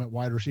time at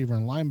wide receiver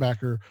and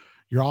linebacker,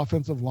 your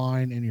offensive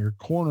line and your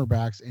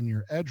cornerbacks and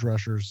your edge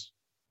rushers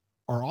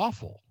are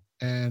awful.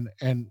 And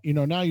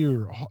now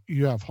you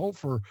have hope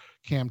for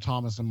Cam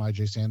Thomas and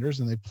Myjai Sanders,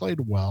 and they played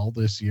well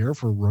this year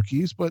for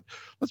rookies. But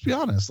let's be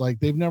honest, like,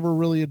 they've never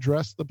really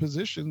addressed the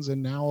positions,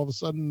 and now all of a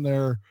sudden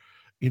they're,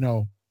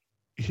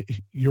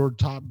 your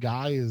top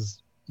guy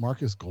is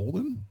Marcus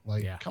Golden.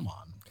 Like, come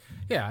on.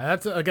 Yeah,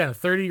 that's again a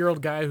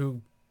 30-year-old guy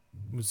who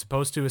was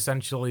supposed to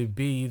essentially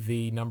be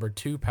the number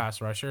 2 pass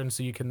rusher, and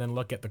so you can then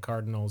look at the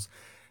Cardinals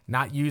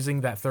not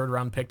using that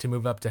 3rd-round pick to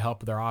move up to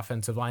help their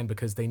offensive line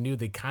because they knew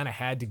they kind of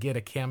had to get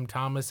a Cam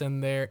Thomas in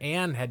there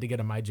and had to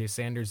get a Myjai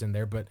Sanders in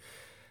there. But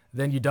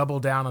then you double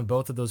down on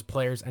both of those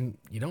players, and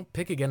you don't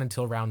pick again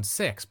until round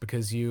 6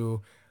 because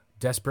you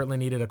desperately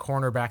needed a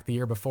cornerback the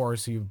year before,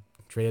 so you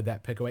traded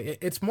that pick away.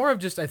 It's more of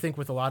just, I think,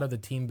 with a lot of the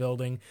team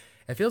building,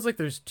 it feels like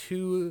there's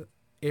 2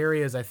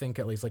 areas, I think,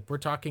 at least. Like, we're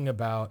talking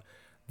about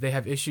they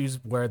have issues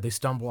where they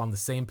stumble on the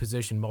same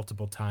position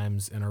multiple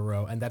times in a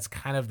row, and that's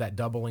kind of that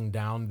doubling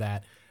down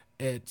that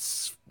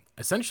it's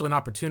essentially an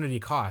opportunity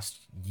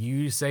cost.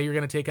 You say you're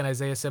going to take an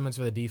Isaiah Simmons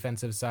for the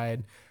defensive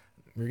side,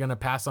 you're going to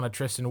pass on a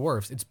Tristan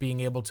Wirfs. It's being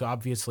able to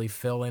obviously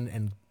fill in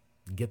and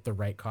get the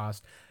right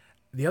cost.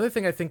 The other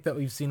thing I think that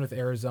we've seen with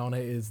Arizona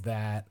is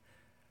that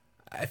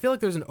I feel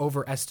like there's an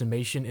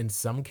overestimation in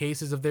some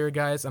cases of their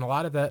guys, and a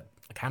lot of that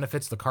kind of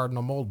fits the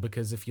Cardinal mold,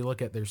 because if you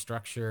look at their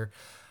structure,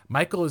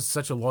 Michael is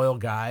such a loyal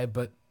guy,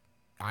 but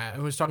I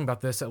was talking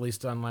about this at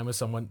least online with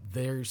someone.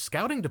 Their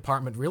scouting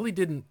department really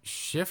didn't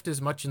shift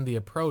as much in the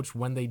approach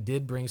when they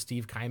did bring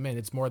Steve Keim in.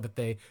 It's more that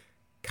they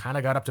kind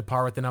of got up to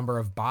par with the number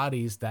of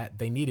bodies that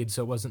they needed,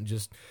 so it wasn't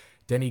just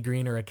Denny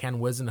Green or a Ken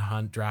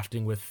Wisenhunt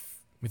drafting with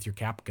your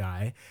cap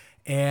guy.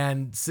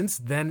 And since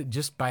then,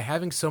 just by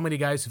having so many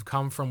guys who've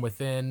come from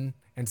within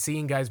and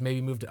seeing guys maybe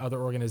move to other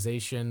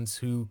organizations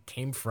who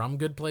came from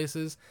good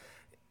places,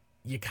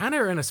 you kind of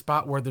are in a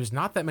spot where there's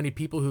not that many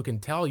people who can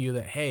tell you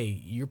that, hey,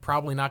 you're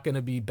probably not going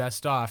to be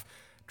best off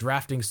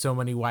drafting so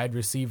many wide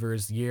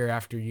receivers year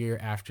after year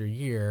after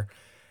year.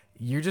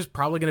 You're just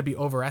probably going to be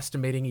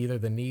overestimating either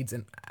the needs.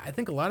 And I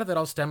think a lot of that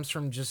all stems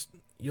from just,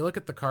 you look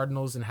at the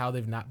Cardinals and how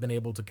they've not been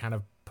able to kind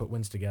of put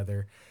wins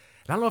together.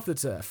 And I don't know if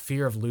it's a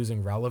fear of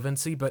losing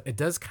relevancy, but it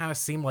does kind of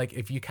seem like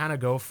if you kind of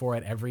go for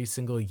it every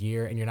single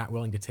year and you're not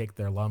willing to take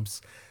their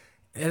lumps,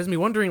 it has me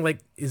wondering, like,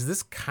 is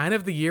this kind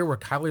of the year where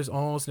Kyler's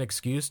almost an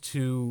excuse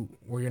to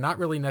where you're not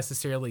really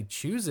necessarily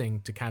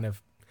choosing to kind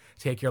of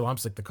take your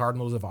lumps? Like the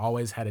Cardinals have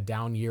always had a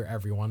down year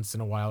every once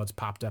in a while. It's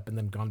popped up and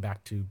then gone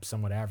back to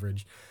somewhat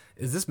average.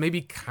 Is this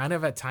maybe kind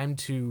of a time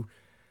to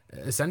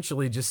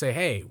essentially just say,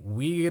 hey,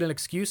 we get an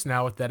excuse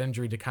now with that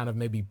injury to kind of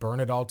maybe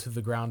burn it all to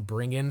the ground,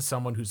 bring in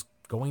someone who's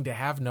going to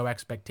have no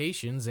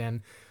expectations?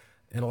 And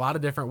in a lot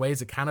of different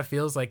ways, it kind of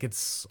feels like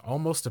it's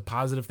almost a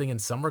positive thing in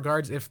some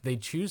regards if they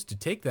choose to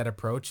take that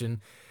approach,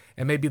 and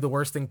maybe the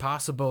worst thing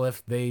possible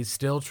if they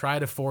still try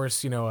to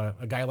force, a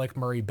guy like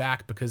Murray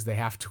back because they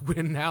have to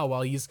win now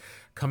while he's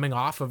coming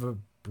off of a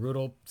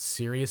brutal,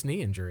 serious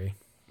knee injury.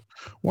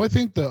 Well, I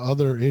think the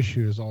other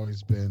issue has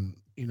always been,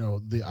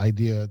 the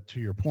idea, to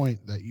your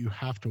point, that you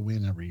have to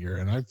win every year.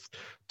 And I've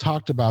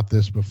talked about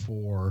this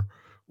before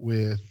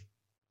with,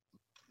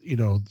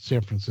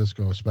 San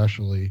Francisco,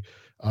 especially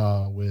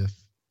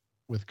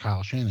with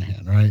Kyle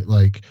Shanahan, right?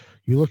 Like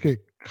you look at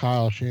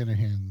Kyle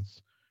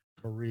Shanahan's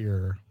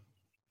career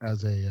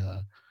as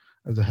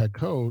a head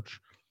coach,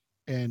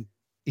 and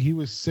he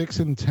was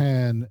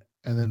 6-10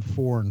 and then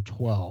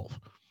 4-12.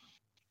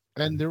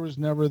 And there was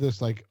never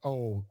this like,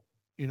 oh,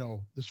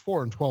 this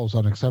 4-12 is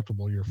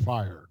unacceptable, you're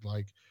fired.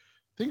 Like,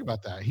 think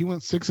about that. He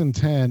went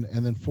 6-10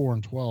 and then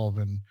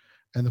 4-12,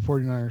 and the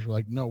 49ers were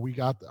like, no, we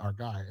got our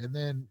guy. And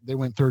then they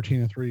went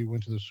 13-3,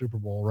 went to the Super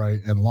Bowl, right,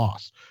 and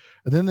lost.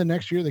 And then the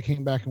next year they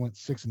came back and went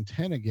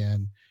 6-10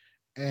 again,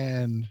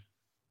 and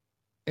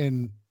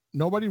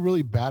nobody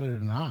really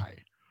batted an eye.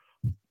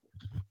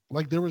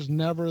 Like there was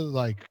never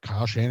like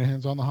Kyle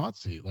Shanahan's on the hot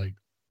seat. Like,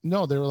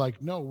 no, they were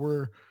like, no,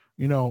 we're,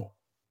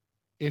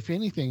 if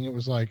anything, it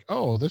was like,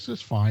 oh, this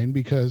is fine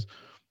because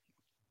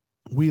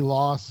we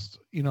lost,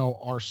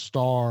 our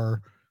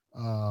star.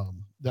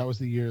 That was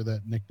the year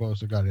that Nick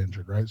Bosa got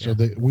injured, right? Yeah.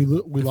 So we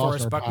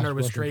lost. Buckner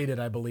was traded,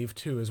 I believe,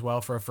 too, as well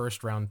for a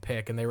first-round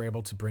pick, and they were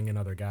able to bring in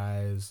other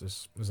guys.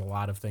 There's a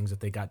lot of things that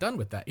they got done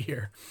with that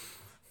year.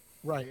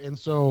 Right, and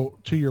so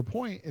to your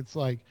point, it's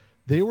like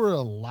they were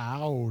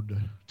allowed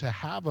to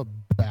have a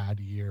bad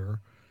year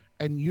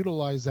and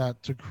utilize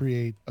that to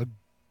create a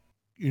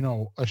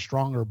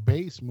stronger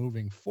base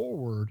moving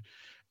forward.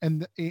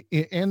 And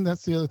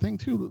that's the other thing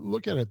too.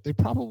 Look at it. They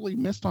probably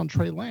missed on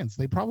Trey Lance.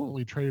 They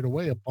probably traded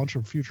away a bunch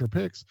of future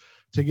picks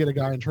to get a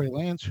guy in Trey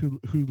Lance who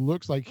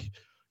looks like,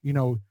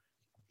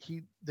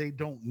 they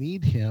don't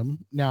need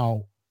him.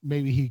 Now,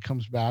 maybe he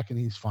comes back and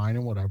he's fine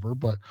and whatever,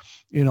 but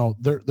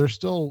they're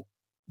still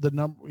the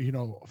number,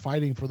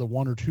 fighting for the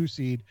 1 or 2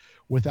 seed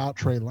without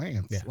Trey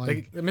Lance. Yeah.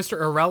 Like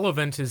Mr.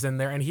 Irrelevant is in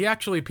there, and he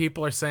actually,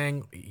 people are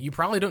saying you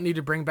probably don't need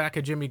to bring back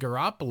a Jimmy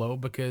Garoppolo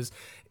because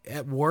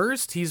at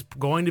worst he's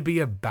going to be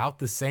about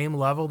the same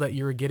level that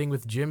you were getting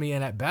with Jimmy,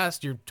 and at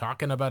best you're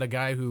talking about a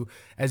guy who,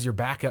 as your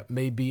backup,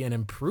 may be an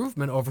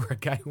improvement over a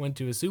guy who went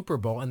to a Super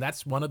Bowl. And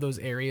that's one of those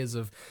areas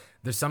of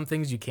there's some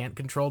things you can't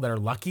control that are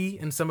lucky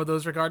in some of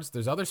those regards.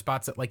 There's other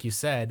spots that, like you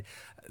said,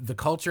 the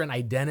culture and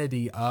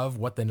identity of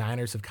what the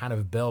Niners have kind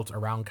of built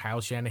around Kyle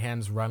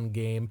Shanahan's run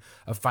game,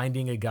 of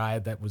finding a guy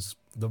that was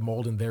the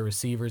mold in their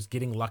receivers,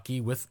 getting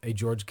lucky with a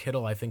George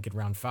Kittle, I think, in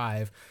round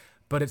 5.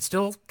 But it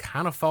still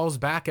kind of falls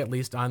back, at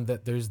least, on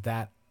that there's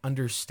that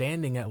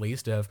understanding, at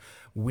least, of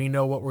we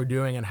know what we're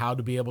doing and how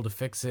to be able to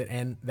fix it,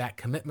 and that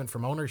commitment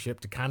from ownership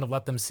to kind of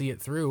let them see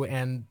it through.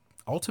 And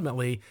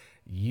ultimately,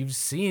 you've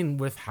seen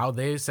with how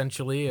they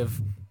essentially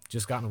have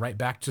just gotten right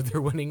back to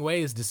their winning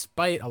ways,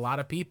 despite a lot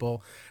of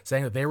people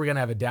saying that they were going to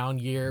have a down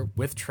year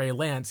with Trey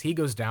Lance. He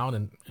goes down,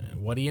 and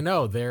what do you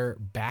know? They're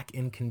back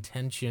in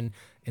contention,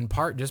 in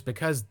part just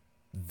because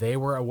they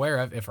were aware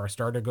of, if our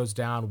starter goes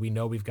down, we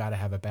know we've got to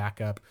have a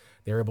backup.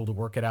 They're able to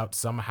work it out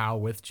somehow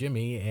with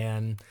Jimmy,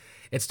 and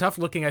it's tough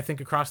looking, I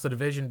think, across the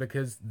division,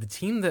 because the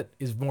team that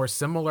is more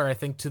similar, I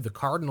think, to the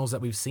Cardinals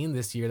that we've seen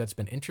this year that's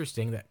been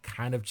interesting, that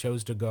kind of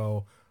chose to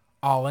go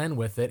all in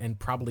with it and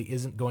probably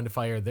isn't going to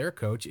fire their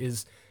coach,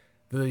 is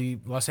the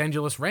Los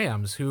Angeles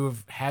Rams, who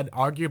have had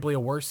arguably a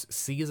worse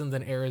season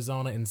than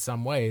Arizona in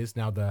some ways.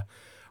 Now, the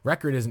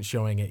record isn't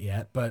showing it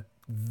yet, but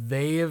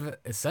they've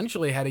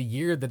essentially had a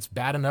year that's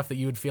bad enough that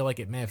you would feel like,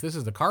 if this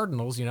is the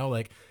Cardinals,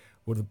 the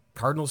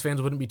Cardinals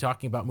fans wouldn't be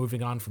talking about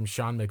moving on from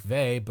Sean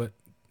McVay, but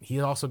he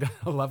also got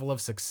a level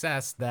of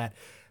success that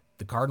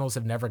the Cardinals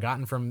have never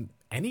gotten from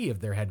any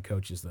of their head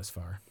coaches thus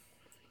far.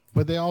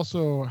 But they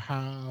also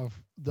have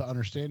the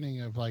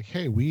understanding of like,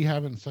 hey, we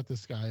haven't set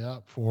this guy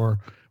up we're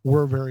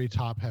a very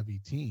top heavy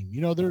team.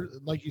 They're,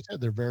 like you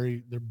said, they're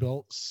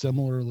built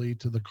similarly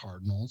to the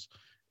Cardinals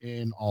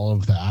in all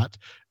of that.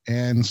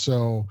 And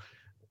so,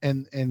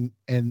 and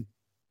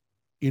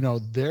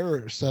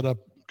they're set up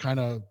kind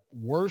of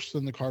worse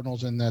than the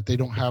Cardinals in that they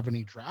don't have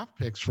any draft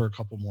picks for a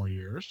couple more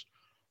years.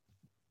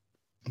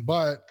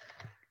 But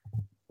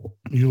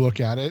you look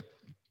at it,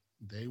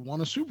 they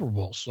won a Super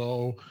Bowl.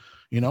 So,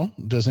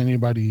 does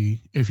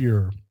anybody, if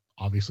you're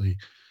obviously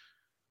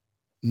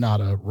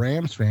not a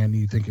Rams fan,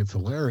 you think it's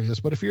hilarious.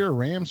 But if you're a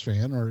Rams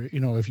fan, or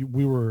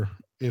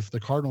if the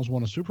Cardinals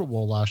won a Super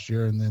Bowl last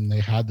year and then they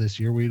had this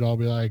year, we'd all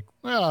be like,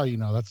 well,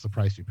 that's the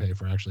price you pay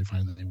for actually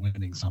finally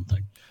winning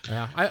something.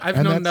 Yeah,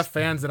 I've known enough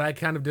fans that I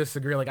kind of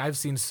disagree. Like, I've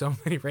seen so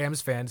many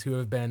Rams fans who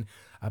have been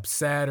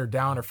upset or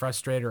down or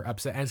frustrated or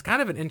upset. And it's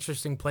kind of an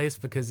interesting place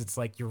because it's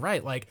like, you're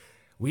right. Like,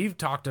 we've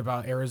talked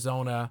about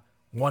Arizona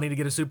wanting to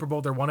get a Super Bowl.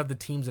 They're one of the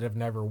teams that have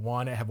never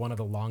won it, have one of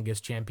the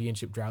longest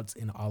championship droughts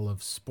in all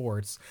of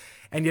sports.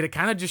 And yet it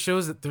kind of just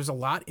shows that there's a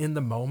lot in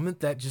the moment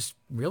that just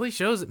really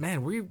shows that,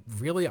 man, we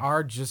really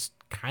are just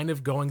kind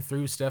of going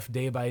through stuff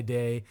day by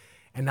day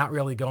and not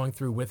really going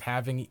through with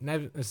having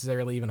not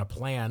necessarily even a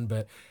plan,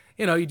 but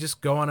you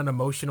just go on an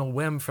emotional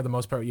whim for the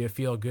most part. You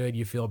feel good,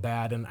 you feel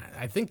bad. And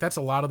I think that's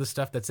a lot of the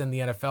stuff that's in the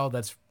NFL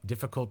that's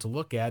difficult to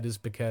look at, is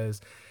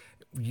because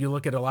you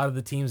look at a lot of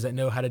the teams that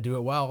know how to do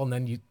it well, and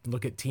then you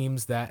look at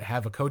teams that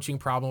have a coaching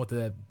problem with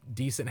a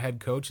decent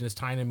head coach and it's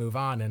time to move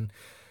on. And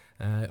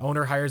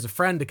owner hires a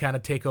friend to kind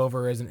of take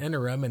over as an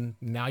interim, and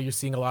now you're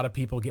seeing a lot of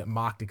people get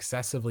mocked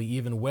excessively,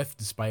 even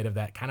despite of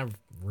that, kind of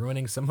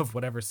ruining some of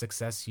whatever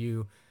success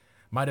you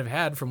might have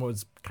had from what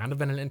was kind of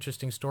been an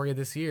interesting story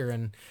this year.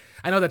 And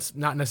I know that's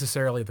not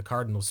necessarily the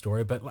Cardinals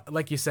story, but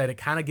like you said, it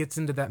kind of gets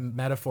into that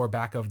metaphor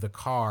back of the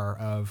car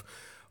of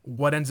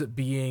what ends up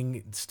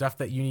being stuff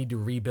that you need to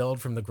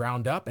rebuild from the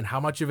ground up, and how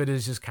much of it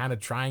is just kind of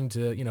trying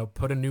to,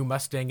 put a new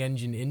Mustang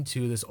engine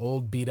into this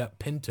old beat up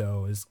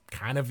Pinto is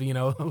kind of, a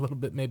little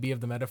bit maybe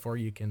of the metaphor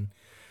you can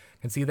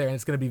see there. And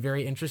it's going to be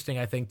very interesting,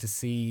 I think, to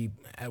see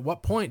at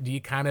what point do you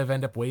kind of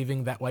end up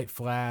waving that white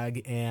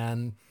flag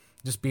and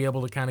just be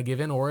able to kind of give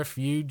in, or if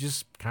you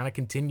just kind of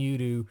continue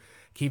to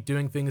keep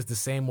doing things the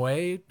same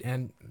way.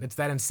 And it's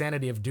that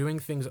insanity of doing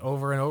things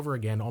over and over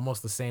again,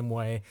 almost the same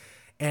way,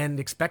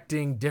 and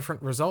expecting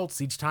different results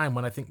each time.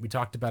 When I think we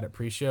talked about it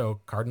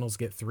pre-show, Cardinals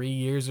get 3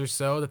 years or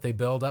so that they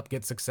build up,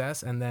 get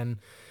success, and then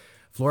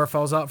floor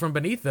falls out from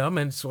beneath them.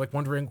 And so like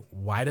wondering,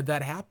 why did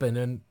that happen?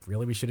 And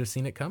really, we should have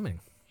seen it coming.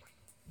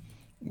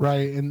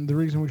 Right. And the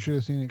reason we should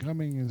have seen it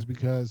coming is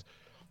because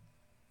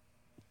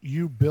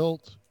you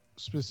built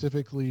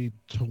specifically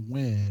to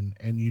win,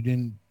 and you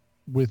didn't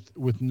with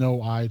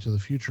no eye to the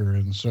future.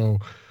 And so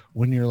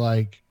when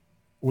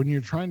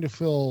you're trying to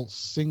fill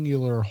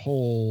singular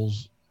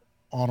holes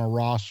on a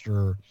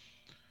roster,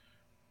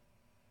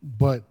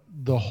 but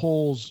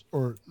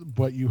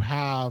you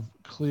have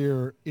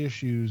clear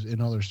issues in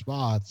other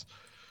spots,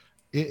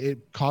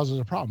 it causes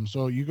a problem.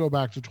 So you go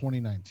back to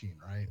 2019,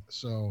 right?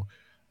 So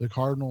the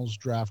Cardinals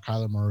draft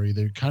Kyler Murray.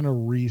 They kind of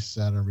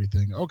reset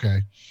everything. Okay,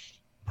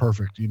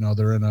 perfect.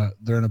 They're in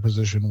a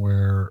position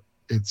where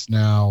it's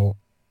now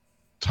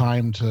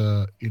time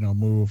to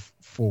move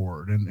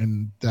forward,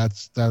 and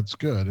that's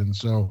good. And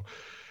so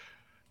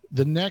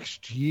the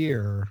next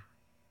year,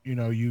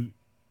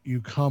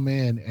 you come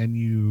in and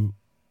you,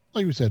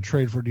 like we said,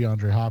 trade for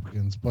DeAndre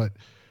Hopkins, but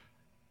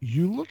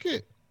you look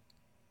at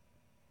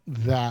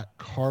that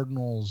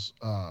Cardinals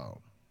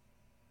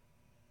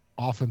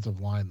offensive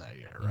line that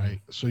year, right?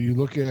 So you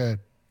look at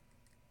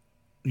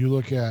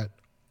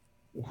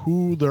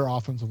who their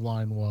offensive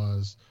line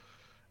was,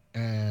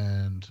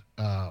 and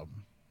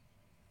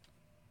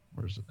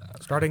where's it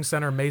at? Starting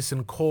center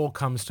Mason Cole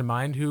comes to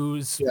mind,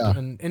 who's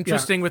been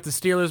interesting with the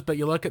Steelers, but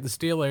you look at the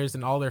Steelers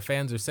and all their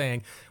fans are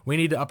saying, we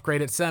need to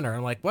upgrade at center.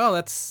 I'm like, well,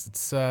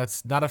 it's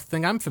not a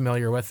thing I'm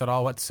familiar with at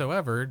all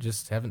whatsoever.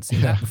 Just haven't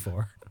seen that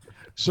before.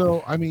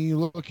 So, I mean, you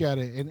look at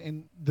it,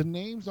 and the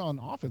names on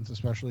offense,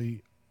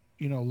 especially,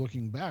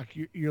 looking back,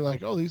 you're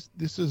like, oh,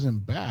 this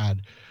isn't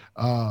bad.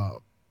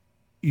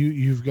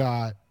 You've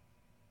got,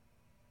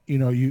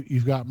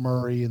 you've got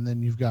Murray, and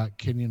then you've got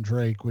Kenyon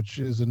Drake, which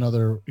is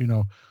another,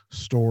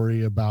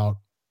 story about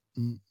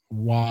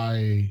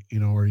why,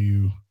 are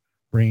you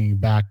bringing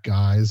back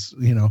guys?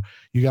 You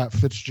got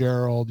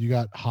Fitzgerald, you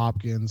got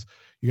Hopkins,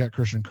 you got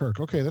Christian Kirk.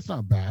 Okay, that's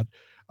not bad.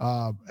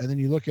 And then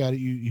you look at it,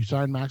 you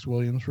sign Max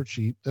Williams for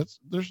cheap.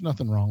 There's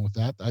nothing wrong with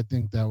that. I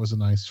think that was a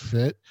nice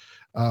fit.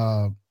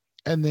 And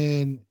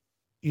then,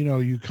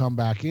 you come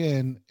back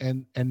in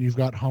and you've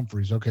got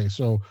Humphreys. Okay,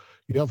 so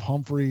you have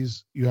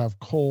Humphreys, you have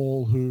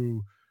Cole,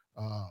 who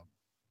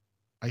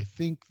I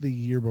think the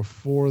year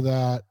before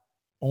that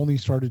only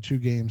started 2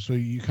 games. So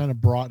you kind of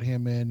brought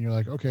him in. You're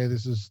like, okay,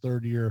 this is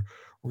third year.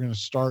 We're going to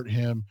start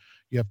him.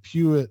 You have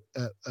Pewitt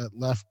at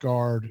left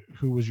guard,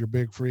 who was your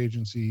big free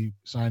agency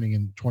signing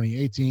in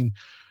 2018.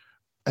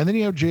 And then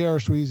you have J.R.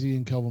 Sweezy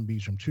and Kelvin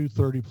Beachum, 2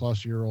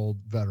 30-plus-year-old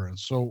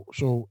veterans.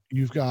 So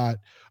you've got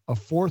a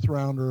 4th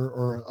rounder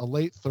or a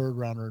late 3rd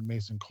rounder in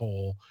Mason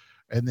Cole,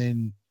 and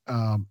then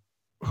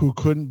who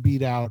couldn't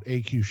beat out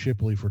A.Q.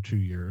 Shipley for 2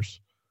 years.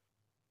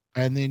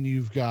 And then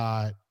you've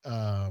got,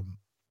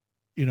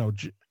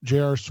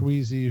 J.R.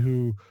 Sweezy,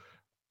 who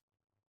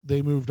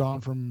they moved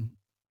on from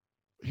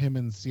him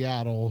in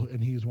Seattle,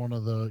 and he's one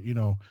of the,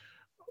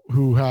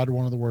 who had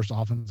one of the worst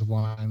offensive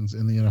lines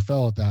in the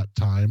NFL at that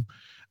time.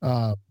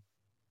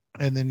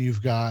 And then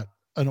you've got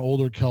an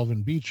older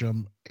Kelvin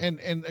Beachum, and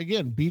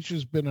again, Beach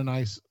has been a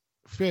nice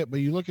fit, but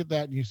you look at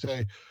that and you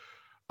say,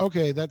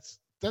 okay, that's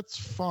that's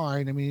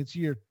fine. I mean, it's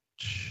year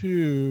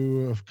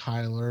 2 of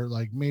Kyler.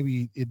 Like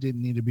maybe it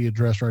didn't need to be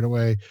addressed right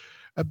away,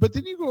 but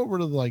then you go over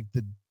to like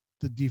the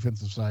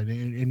defensive side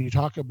and you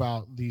talk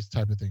about these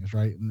type of things,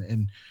 right?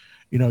 And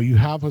you know, you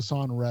have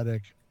Hassan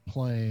Reddick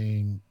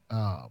playing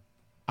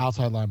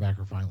outside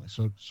linebacker finally.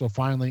 So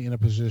finally in a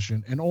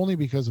position, and only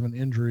because of an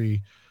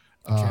injury.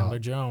 Chandler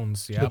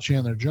Jones, yeah.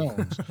 Chandler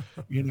Jones,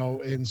 you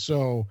know, and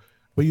so,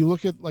 but you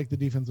look at like the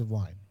defensive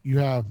line. You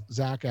have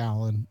Zach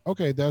Allen.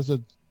 Okay, that's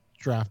a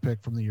draft pick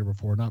from the year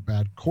before, not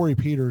bad. Corey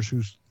Peters,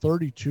 who's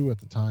 32 at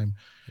the time,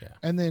 yeah.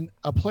 And then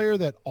a player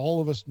that all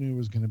of us knew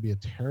was going to be a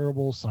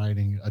terrible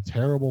signing, a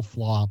terrible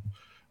flop,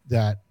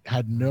 that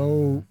had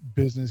no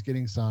business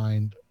getting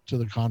signed to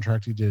the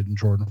contract he did in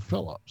Jordan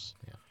Phillips.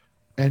 Yeah.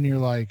 And you're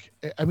like,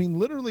 I mean,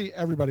 literally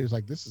everybody was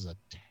like, this is a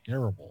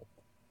terrible,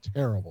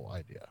 terrible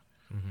idea.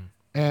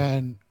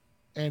 Mm-hmm.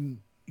 And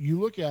you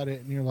look at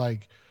it and you're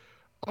like,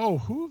 oh,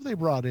 who have they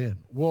brought in?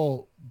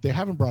 Well, they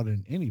haven't brought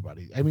in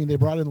anybody. I mean, they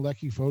brought in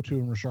Lecky Fotu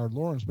and Rashard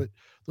Lawrence, but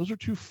those are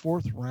 2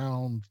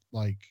 4th-round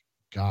like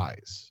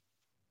guys.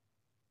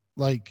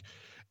 Like,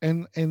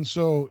 and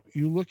so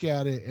you look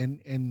at it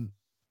and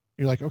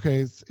you're like, okay,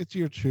 it's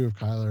year 2 of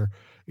Kyler.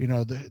 You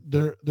know,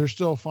 they're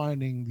still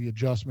finding the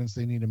adjustments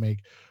they need to make.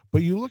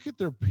 But you look at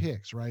their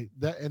picks, right?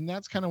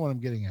 That's kind of what I'm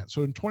getting at.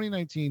 So in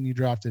 2019, you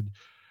drafted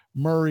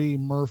Murray,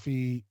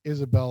 Murphy,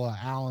 Isabella,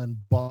 Allen,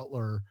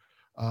 Butler,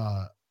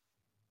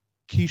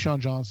 Keyshawn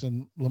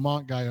Johnson,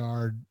 Lamont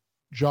Gaillard,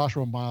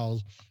 Joshua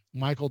Miles,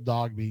 Michael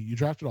Dogby. You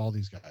drafted all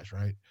these guys,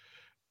 right?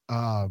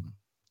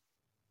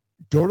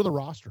 Go to the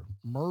roster.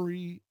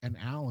 Murray and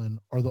Allen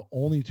are the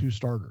only 2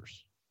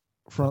 starters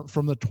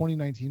from the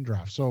 2019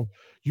 draft. So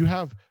you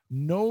have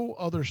no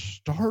other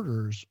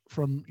starters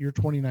from your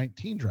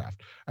 2019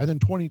 draft. And then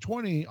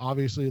 2020,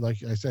 obviously, like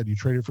I said, you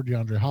traded for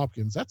DeAndre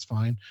Hopkins. That's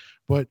fine.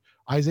 But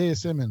Isaiah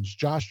Simmons,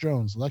 Josh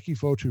Jones, Lecky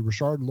Fotu,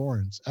 Rashard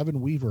Lawrence, Evan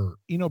Weaver,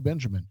 Eno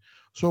Benjamin.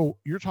 So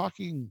you're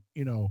talking,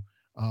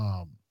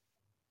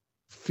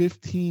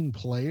 15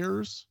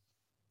 players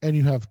and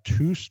you have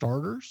 2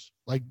 starters.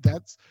 Like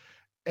that's,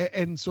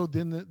 and so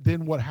then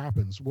what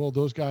happens? Well,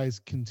 those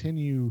guys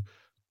continue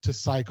to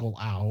cycle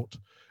out.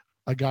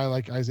 A guy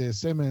like Isaiah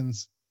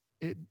Simmons,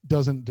 it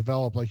doesn't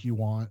develop like you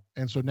want.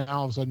 And so now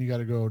all of a sudden you got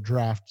to go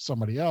draft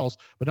somebody else.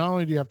 But not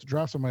only do you have to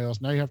draft somebody else,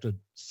 now you have to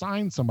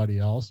sign somebody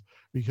else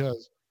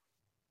because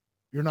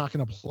you're not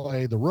going to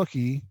play the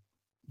rookie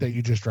that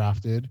you just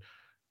drafted.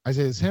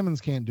 Isaiah Simmons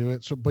can't do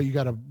it. So, but you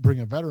got to bring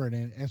a veteran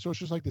in. And so it's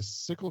just like this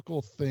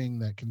cyclical thing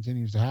that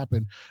continues to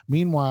happen.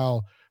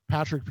 Meanwhile,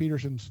 Patrick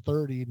Peterson's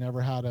 30,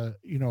 never had a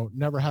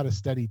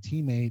steady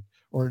teammate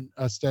or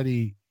a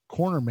steady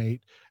corner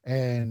mate.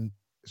 And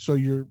so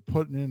you're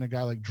putting in a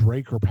guy like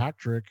Drake or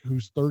Patrick,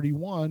 who's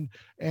 31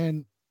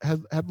 and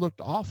had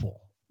looked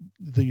awful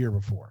the year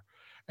before.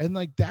 And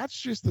like, that's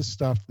just the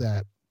stuff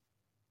that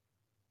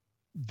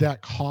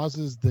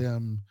causes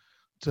them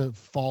to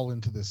fall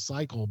into this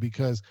cycle,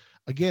 because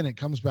again, it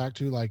comes back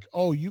to like,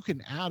 oh, you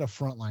can add a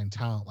frontline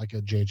talent like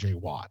a JJ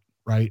Watt,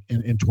 right?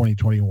 In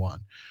 2021,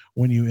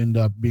 when you end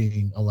up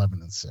being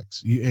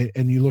 11-6,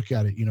 and you look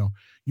at it,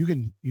 you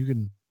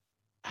can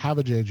have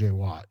a JJ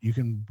Watt, you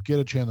can get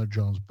a Chandler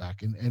Jones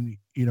back and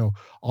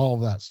all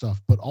of that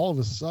stuff. But all of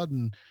a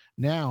sudden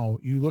now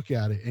you look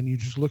at it and you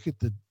just look at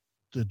the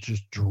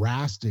just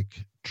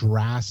drastic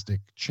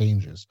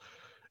changes,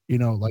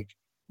 like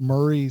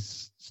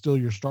Murray's still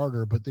your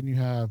starter, but then you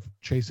have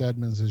Chase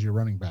Edmonds as your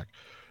running back.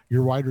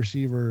 Your wide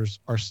receivers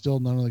are still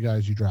none of the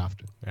guys you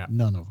drafted. Yeah.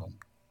 None of them.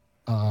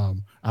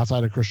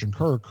 Outside of Christian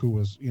Kirk, who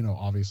was,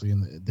 obviously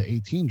in the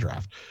 18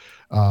 draft.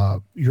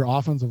 Your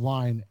offensive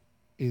line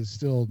is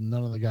still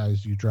none of the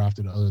guys you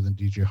drafted other than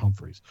DJ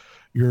Humphries.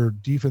 Your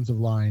defensive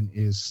line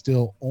is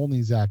still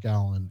only Zach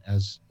Allen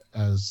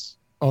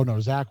oh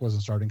no, Zach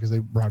wasn't starting because they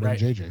brought in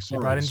JJ. Sorry.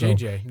 They brought in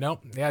JJ.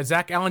 Nope. Yeah,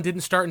 Zach Allen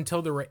didn't start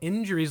until there were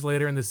injuries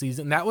later in the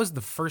season. That was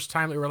the first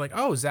time that we were like,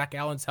 oh, Zach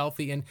Allen's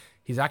healthy and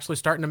he's actually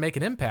starting to make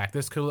an impact.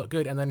 This could look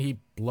good. And then he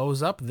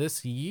blows up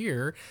this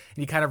year. And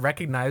you kind of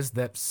recognize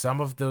that some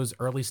of those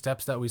early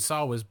steps that we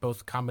saw was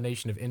both a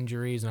combination of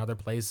injuries and other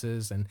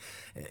places. And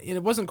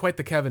it wasn't quite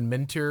the Kevin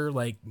Minter,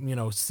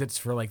 sits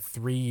for like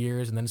 3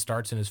 years and then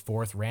starts in his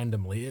 4th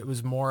randomly. It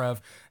was more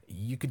of,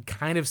 you could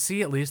kind of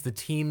see at least the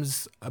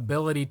team's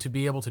ability to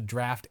be able to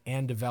draft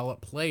and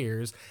develop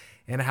players,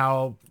 and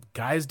how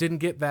guys didn't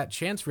get that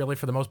chance really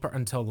for the most part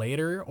until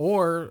later.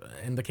 Or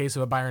in the case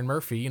of a Byron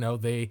Murphy,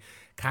 they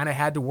kind of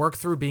had to work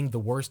through being the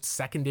worst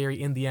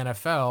secondary in the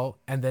NFL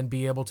and then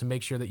be able to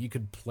make sure that you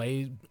could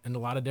play in a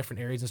lot of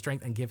different areas of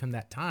strength and give him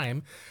that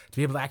time to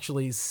be able to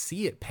actually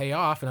see it pay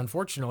off. And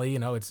unfortunately,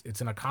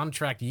 it's in a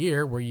contract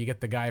year where you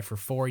get the guy for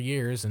 4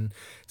 years. And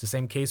it's the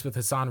same case with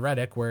Hassan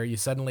Reddick, where you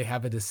suddenly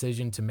have a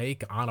decision to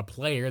make on a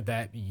player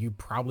that you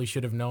probably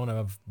should have known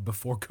of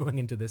before going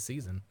into this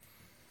season.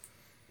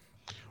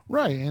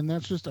 Right. And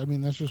that's just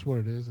what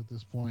it is at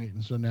this point.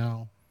 And so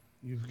now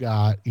you've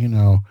got,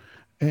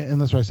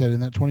 and that's why I said in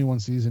that 21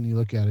 season, you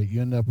look at it,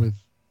 you end up with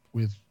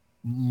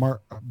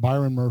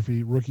Byron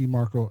Murphy, rookie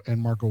Marco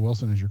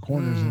Wilson as your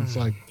corners, and it's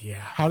like,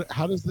 yeah,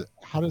 how does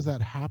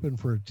that happen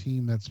for a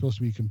team that's supposed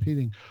to be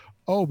competing?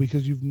 Oh,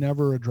 because you've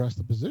never addressed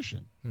the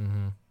position.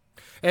 Mm-hmm.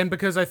 And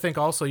because I think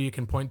also you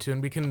can point to,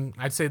 and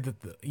I'd say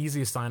that the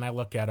easiest sign I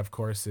look at, of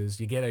course, is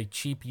you get a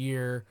cheap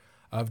year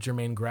of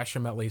Jermaine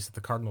Gresham, at least, that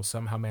the Cardinals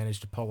somehow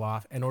managed to pull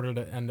off in order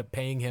to end up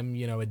paying him,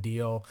 a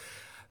deal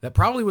that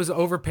probably was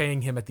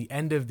overpaying him at the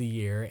end of the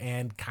year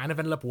and kind of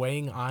ended up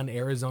weighing on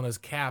Arizona's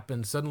cap.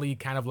 And suddenly you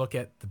kind of look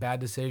at the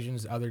bad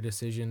decisions, other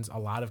decisions. A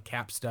lot of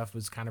cap stuff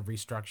was kind of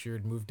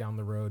restructured, moved down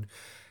the road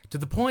to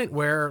the point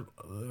where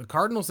the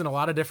Cardinals in a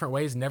lot of different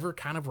ways never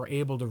kind of were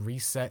able to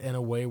reset in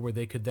a way where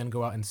they could then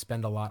go out and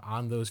spend a lot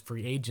on those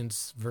free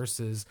agents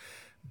versus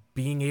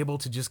being able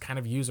to just kind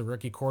of use a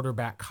rookie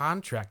quarterback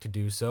contract to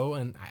do so.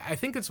 And I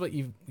think it's what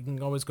you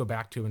can always go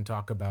back to and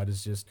talk about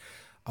is just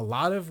a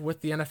lot of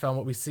with the NFL,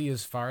 what we see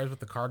as far as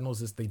with the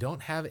Cardinals is they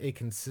don't have a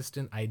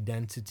consistent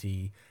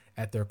identity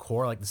at their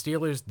core. Like the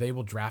Steelers, they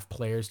will draft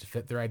players to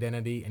fit their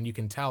identity, and you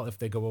can tell if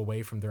they go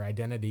away from their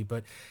identity.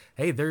 But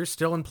hey, they're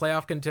still in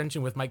playoff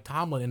contention with Mike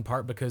Tomlin in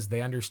part because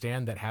they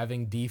understand that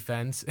having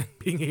defense and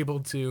being able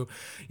to,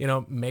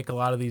 make a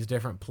lot of these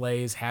different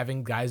plays,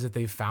 having guys that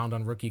they've found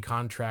on rookie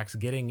contracts,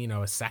 getting,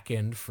 a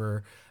second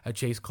for a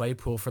Chase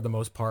Claypool for the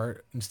most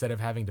part, instead of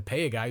having to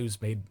pay a guy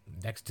who's made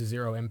next to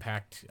zero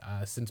impact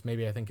since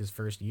maybe I think his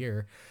first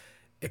year.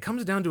 It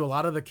comes down to a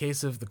lot of the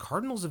case of the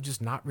Cardinals have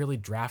just not really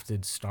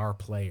drafted star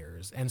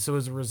players. And so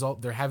as a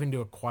result, they're having to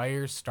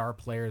acquire star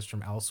players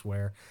from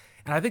elsewhere.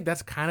 And I think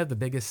that's kind of the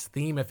biggest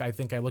theme. If I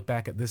think I look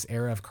back at this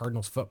era of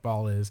Cardinals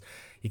football is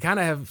you kind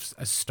of have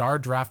a star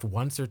draft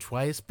once or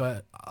twice,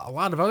 but a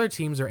lot of other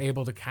teams are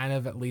able to kind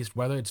of at least,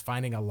 whether it's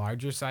finding a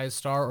larger size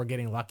star or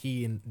getting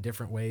lucky in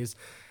different ways,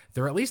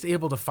 they're at least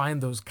able to find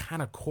those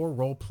kind of core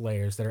role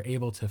players that are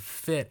able to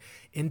fit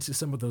into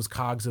some of those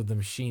cogs of the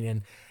machine.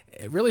 And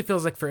it really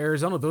feels like for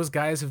Arizona, those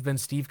guys have been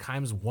Steve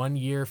Keim's 1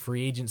 year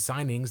free agent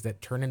signings that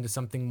turn into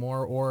something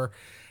more, or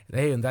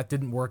hey, and that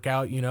didn't work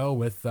out,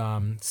 with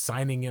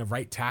signing a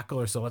right tackle,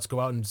 or so let's go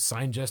out and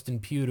sign Justin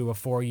Pugh to a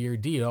 4-year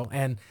deal.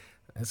 And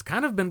it's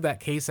kind of been that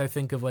case, I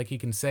think, of like you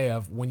can say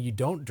of when you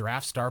don't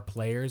draft star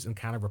players and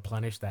kind of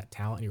replenish that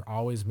talent, you're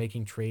always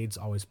making trades,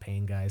 always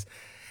paying guys.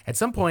 At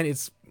some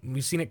point,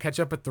 we've seen it catch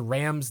up with the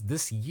Rams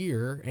this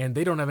year, and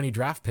they don't have any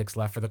draft picks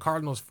left. For the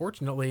Cardinals,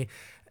 fortunately,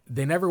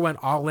 they never went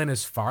all in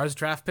as far as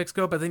draft picks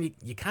go, but then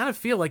you kind of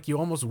feel like you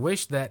almost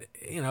wish that,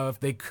 if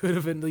they could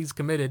have at least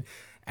committed,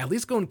 at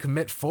least go and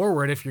commit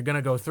forward if you're going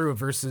to go through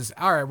versus,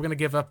 all right, we're going to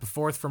give up a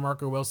 4th for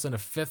Marco Wilson, a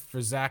 5th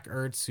for Zach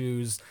Ertz,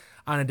 who's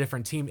on a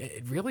different team.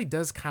 It really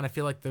does kind of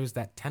feel like there's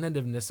that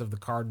tentativeness of the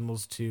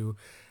Cardinals to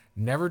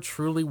never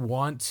truly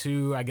want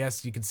to, I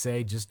guess you could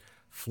say, just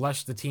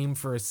flush the team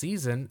for a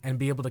season and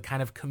be able to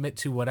kind of commit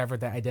to whatever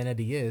that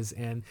identity is.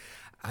 And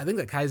I think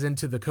that ties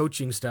into the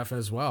coaching stuff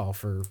as well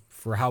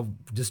for how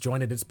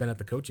disjointed it's been at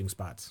the coaching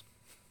spots.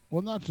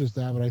 Well, not just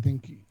that, but I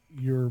think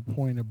your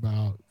point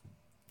about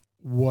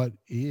what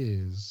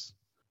is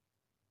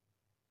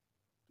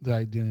the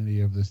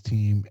identity of this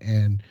team,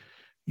 and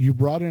you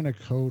brought in a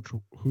coach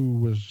who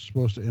was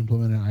supposed to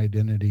implement an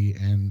identity,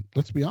 and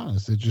let's be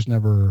honest, it just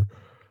never,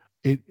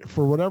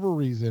 for whatever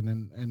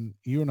reason, and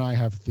you and I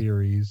have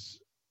theories,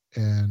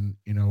 and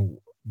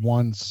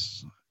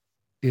once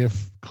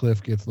if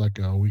Cliff gets let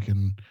go, we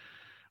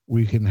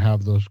can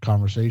have those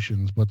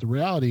conversations. But the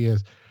reality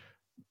is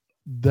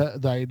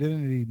the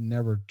identity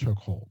never took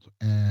hold,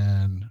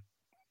 and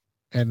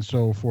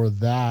so for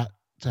that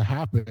to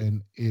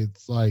happen,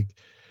 it's like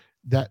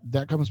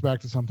that comes back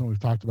to something we've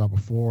talked about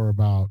before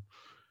about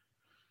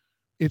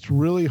it's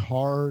really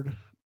hard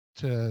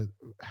to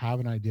have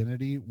an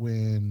identity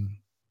when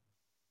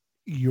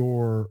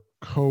your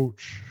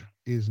coach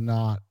is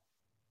not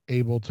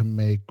able to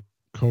make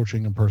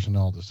coaching and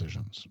personnel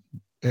decisions.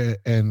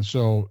 And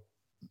so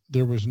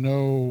there was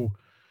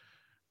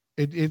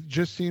it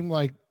just seemed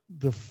like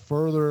the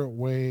further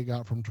away it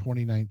got from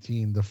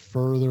 2019, the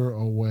further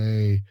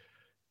away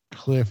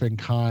Cliff and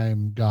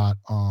Keim got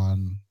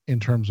on in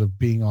terms of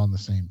being on the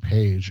same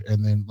page.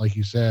 And then, like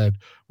you said,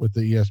 with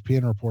the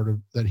ESPN report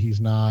that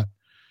he's not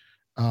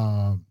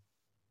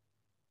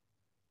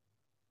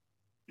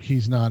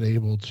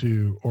able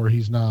to, or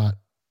he's not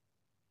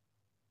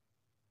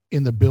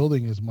in the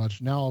building as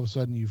much. Now all of a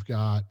sudden you've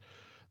got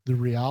the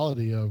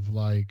reality of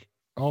like,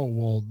 oh,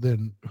 well,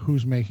 then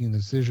who's making the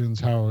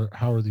decisions? How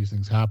are these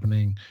things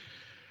happening?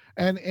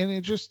 And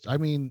it just, I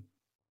mean,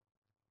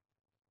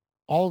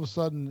 all of a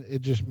sudden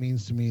it just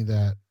means to me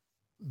that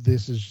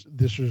this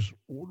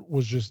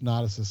was just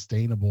not a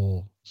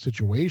sustainable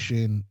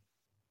situation.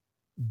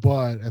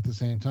 But at the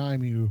same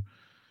time,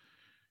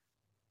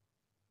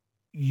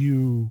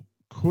 you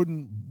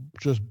couldn't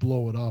just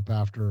blow it up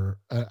after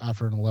an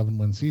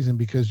 11-win season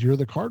because you're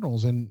the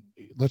Cardinals, and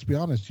let's be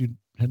honest, you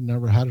had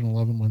never had an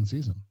 11-win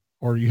season,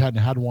 or you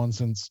hadn't had one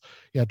since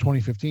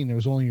 2015. It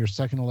was only your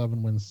second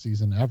 11-win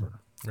season ever.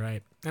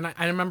 Right. And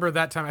I remember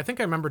that time. I think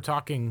I remember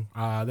talking.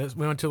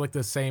 We went to like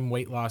the same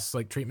weight loss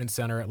like treatment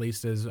center, at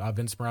least as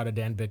Vince Marotta,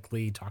 Dan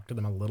Bickley talked to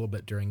them a little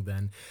bit during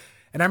then.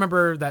 And I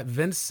remember that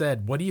Vince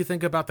said, "What do you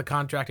think about the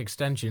contract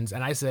extensions?"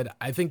 And I said,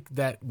 "I think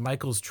that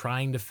Michael's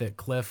trying to fit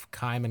Cliff,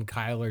 Keim, and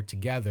Kyler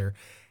together."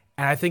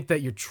 And I think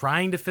that you're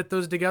trying to fit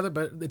those together,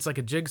 but it's like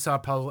a jigsaw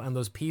puzzle, and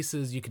those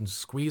pieces you can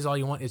squeeze all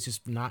you want. It's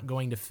just not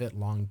going to fit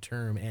long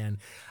term. And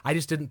I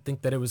just didn't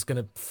think that it was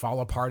going to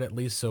fall apart at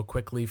least so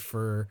quickly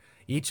for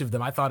each of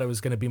them. I thought it was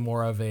going to be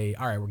more of a,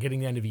 all right, we're getting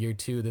the end of year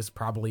 2. This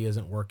probably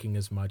isn't working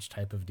as much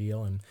type of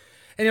deal. And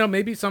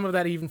maybe some of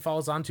that even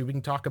falls onto, we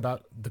can talk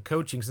about the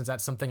coaching, since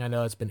that's something I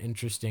know has been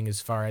interesting as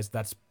far as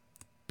that's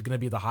going to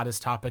be the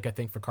hottest topic, I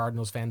think, for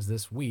Cardinals fans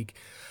this week.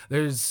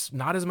 There's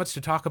not as much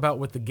to talk about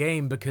with the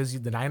game because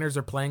the Niners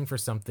are playing for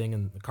something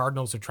and the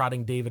Cardinals are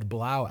trotting David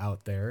Blau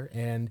out there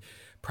and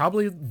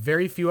probably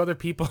very few other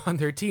people on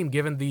their team,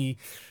 given the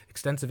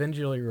extensive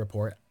injury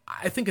report.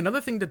 I think another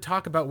thing to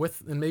talk about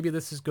with, and maybe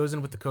this goes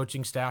in with the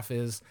coaching staff,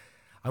 is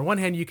on one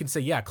hand, you can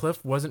say, yeah,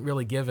 Cliff wasn't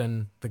really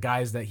given the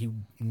guys that he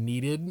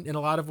needed in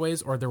a lot of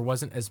ways, or there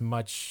wasn't as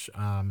much,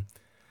 I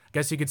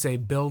guess you could say,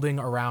 building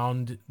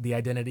around the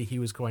identity he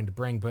was going to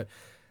bring. But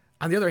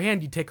on the other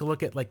hand, you take a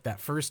look at like that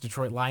first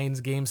Detroit Lions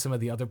game, some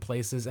of the other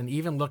places, and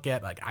even look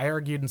at, like, I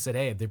argued and said,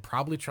 hey, they're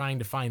probably trying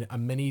to find a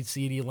mini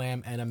CeeDee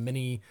Lamb and a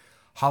mini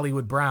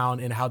Hollywood Brown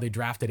in how they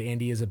drafted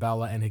Andy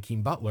Isabella and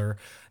Hakeem Butler.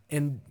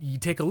 And you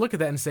take a look at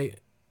that and say,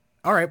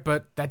 all right,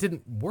 but that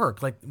didn't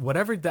work. Like,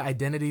 whatever the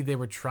identity they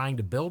were trying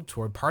to build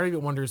toward, part of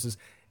it wonders is,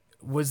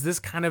 was this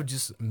kind of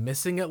just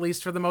missing, at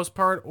least for the most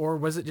part, or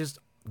was it just,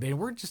 they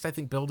were just, I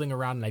think, building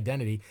around an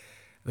identity?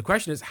 The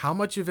question is, how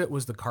much of it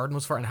was the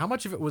Cardinals' fault and how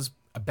much of it was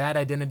a bad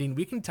identity? And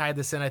we can tie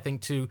this in, I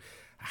think, to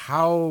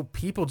how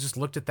people just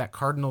looked at that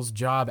Cardinals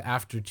job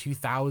after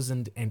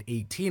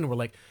 2018. We're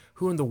like,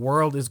 who in the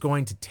world is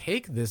going to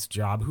take this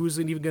job? Who's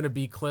even going to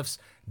be Cliff's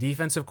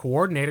defensive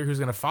coordinator? Who's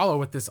going to follow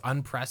with this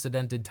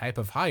unprecedented type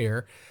of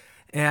hire?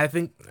 And I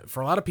think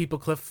for a lot of people,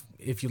 Cliff,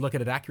 if you look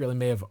at it accurately,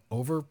 may have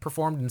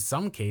overperformed in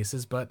some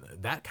cases,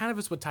 but that kind of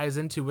is what ties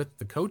into with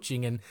the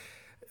coaching. And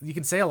you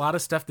can say a lot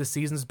of stuff this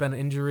season's been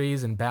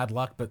injuries and bad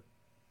luck, but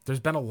there's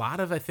been a lot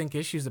of, I think,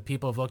 issues that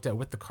people have looked at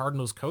with the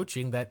Cardinals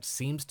coaching that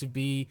seems to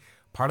be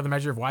part of the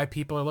measure of why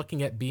people are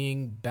looking at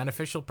being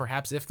beneficial,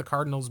 perhaps, if the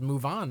Cardinals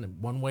move on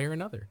one way or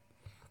another.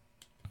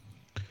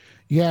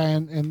 Yeah,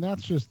 and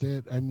that's just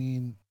it. I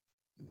mean,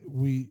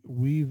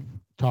 we've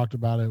talked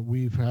about it.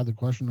 We've had the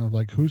question of,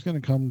 like, who's going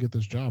to come and get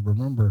this job?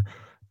 Remember,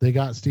 they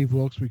got Steve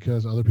Wilkes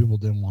because other people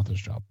didn't want this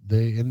job.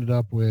 They ended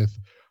up with,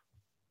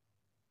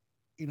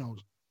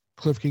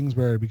 Cliff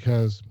Kingsbury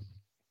because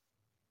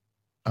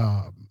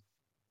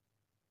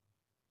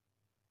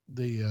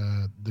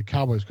the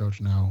Cowboys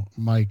coach now,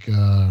 Mike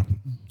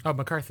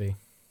McCarthy.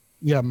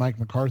 Yeah, Mike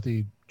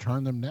McCarthy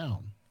turned them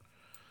down.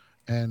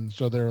 And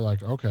so they're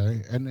like,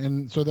 okay.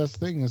 And so that's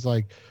the thing is,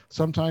 like,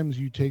 sometimes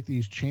you take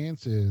these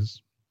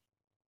chances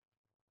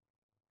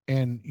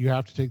and you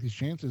have to take these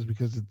chances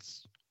because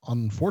it's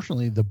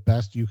unfortunately the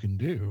best you can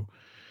do.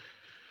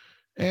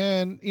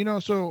 And,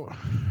 so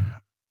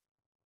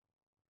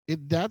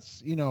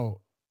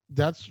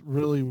that's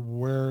really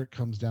where it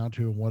comes down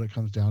to and what it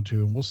comes down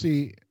to. And we'll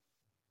see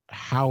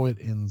how it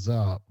ends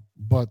up.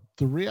 But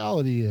the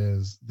reality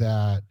is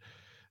that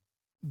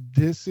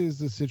this is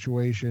the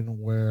situation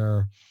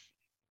where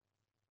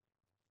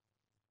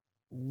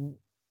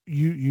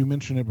you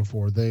mentioned it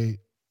before. They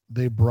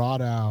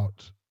brought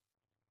out,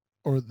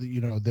 or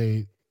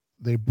they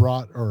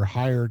brought or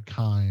hired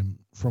Keim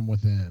from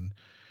within,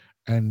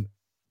 and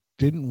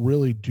didn't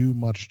really do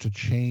much to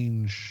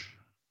change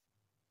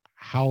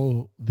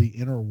how the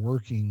inner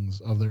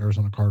workings of the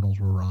Arizona Cardinals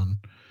were run.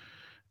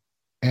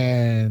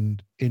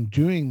 And in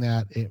doing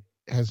that, it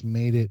has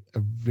made it a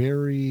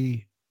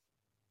very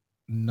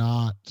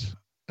not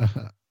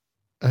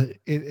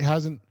it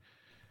hasn't.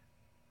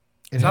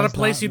 It's not a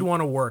place you'd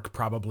want to work,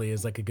 probably,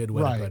 is like a good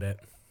way to put it.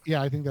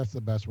 Yeah, I think that's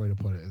the best way to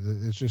put it.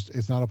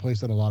 It's not a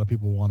place that a lot of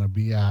people want to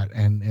be at.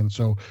 And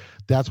so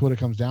that's what it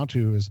comes down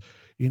to is,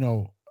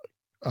 your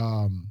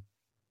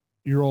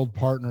old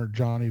partner,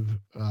 Johnny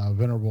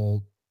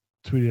Venerable,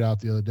 tweeted out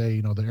the other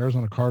day, the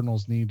Arizona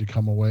Cardinals need to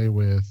come away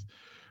with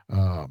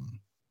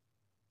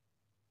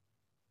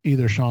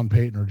either Sean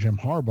Payton or Jim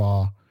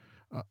Harbaugh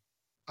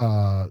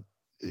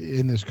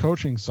in this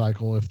coaching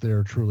cycle if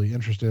they're truly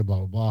interested,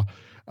 blah, blah,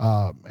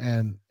 blah.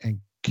 And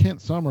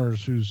Kent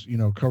Summers, who's,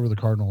 covered the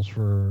Cardinals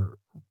for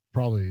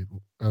probably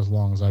as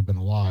long as I've been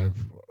alive,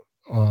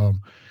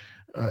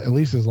 at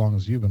least as long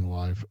as you've been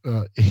alive,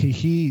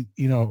 he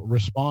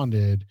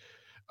responded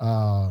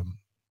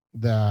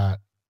that,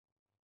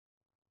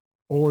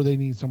 or they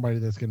need somebody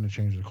that's going to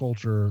change the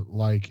culture,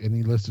 and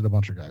he listed a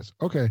bunch of guys.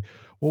 Okay,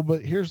 well,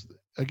 but here's,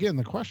 again,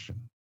 the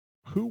question.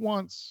 Who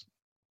wants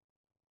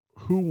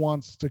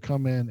to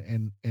come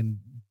in and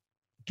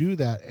do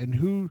that? And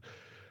who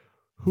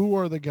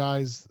are the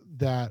guys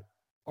that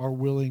are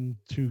willing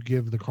to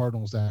give the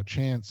Cardinals that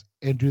chance?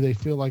 And do they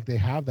feel like they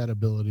have that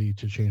ability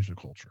to change the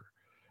culture?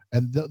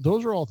 And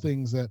those are all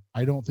things that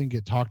I don't think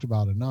get talked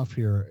about enough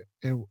here.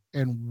 And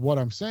what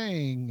I'm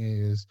saying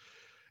is,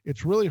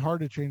 it's really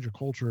hard to change a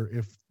culture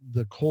if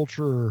the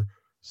culture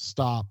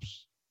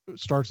starts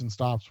and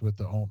stops with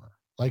the owner.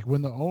 Like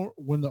when the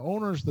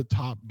owner's the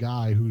top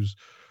guy who's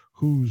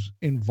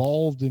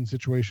involved in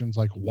situations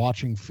like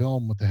watching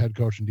film with the head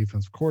coach and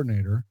defensive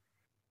coordinator,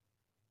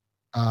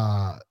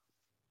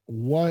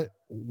 what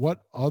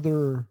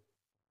other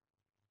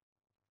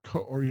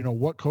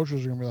what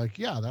coaches are gonna be like,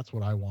 yeah, that's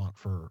what I want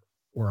for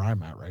where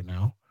I'm at right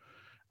now.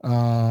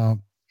 And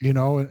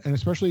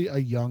especially a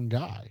young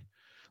guy.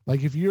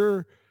 Like if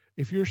you're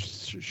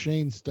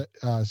Shane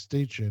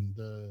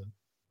Steichen,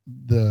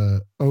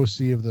 the OC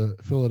of the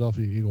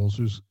Philadelphia Eagles,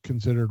 who's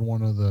considered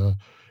one of the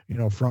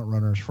front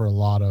runners for a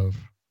lot of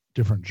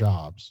different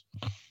jobs,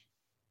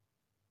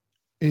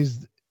 do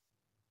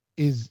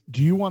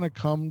you want to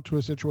come to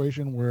a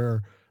situation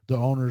where the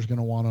owner is going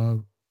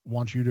to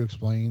want you to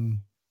explain,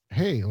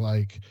 hey,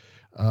 like,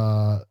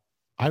 I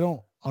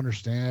don't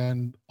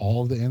understand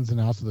all of the ins and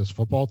outs of this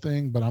football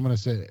thing, but I'm going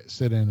to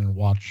sit in and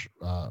watch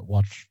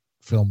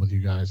film with you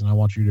guys, and I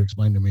want you to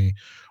explain to me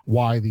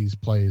why these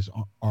plays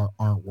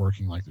aren't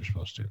working like they're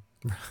supposed to.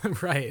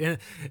 Right. And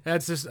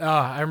that's just,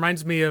 it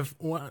reminds me of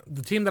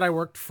the team that I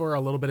worked for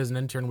a little bit as an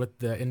intern with,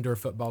 the indoor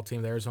football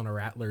team, the Arizona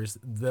Rattlers.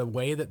 The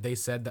way that they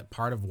said that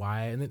part of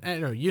why, and I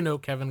don't know,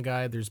 Kevin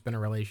Guy, there's been a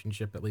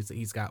relationship at least that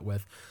he's got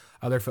with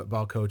other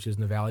football coaches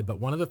in the Valley. But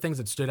one of the things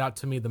that stood out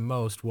to me the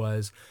most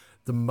was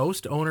the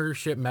most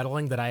ownership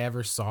meddling that I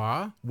ever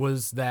saw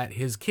was that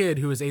his kid,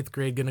 who was 8th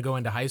grade, going to go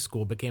into high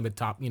school, became a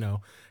top,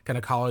 kind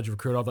of college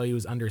recruit, although he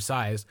was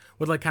undersized,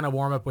 would like kind of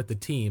warm up with the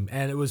team.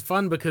 And it was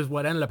fun because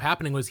what ended up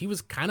happening was he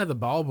was kind of the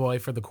ball boy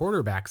for the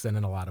quarterbacks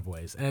in a lot of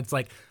ways. And it's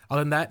like,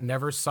 other than that,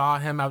 never saw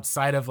him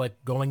outside of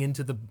like going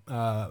into the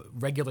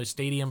regular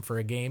stadium for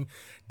a game,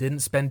 didn't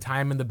spend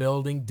time in the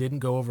building, didn't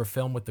go over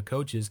film with the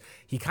coaches.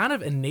 He kind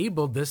of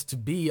enabled this to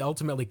be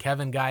ultimately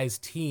Kevin Guy's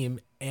team.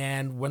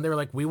 And when they were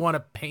like, we want to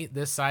paint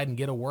this side and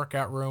get a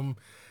workout room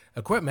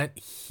equipment,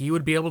 he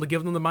would be able to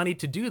give them the money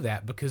to do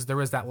that because there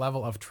was that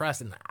level of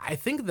trust. And I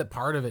think that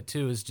part of it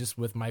too is just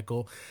with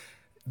Michael,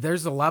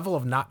 there's a level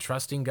of not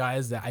trusting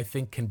guys that I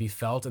think can be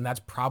felt. And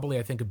that's probably,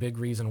 I think, a big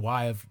reason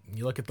why, if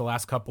you look at the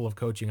last couple of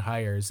coaching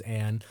hires,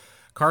 and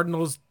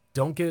Cardinals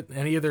don't get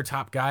any of their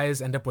top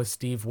guys, end up with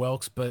Steve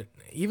Wilkes. But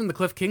even the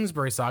Cliff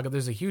Kingsbury saga,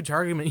 there's a huge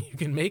argument you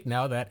can make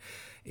now that,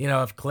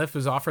 if Cliff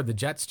was offered the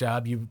Jets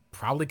job, you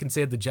probably can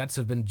say the Jets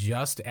have been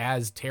just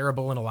as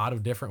terrible in a lot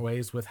of different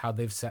ways with how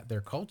they've set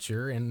their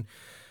culture. And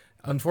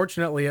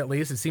unfortunately, at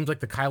least, it seems like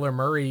the Kyler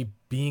Murray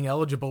being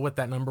eligible with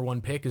that number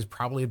 1 pick is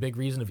probably a big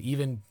reason of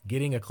even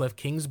getting a Cliff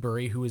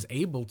Kingsbury who is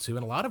able to,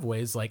 in a lot of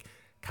ways, like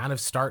kind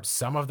of start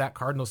some of that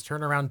Cardinals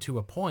turnaround to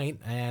a point.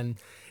 And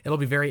it'll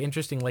be very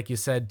interesting, like you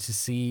said, to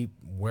see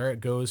where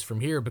it goes from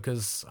here,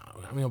 because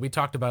we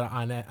talked about it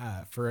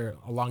on for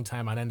a long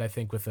time on end, I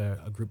think, with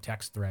a group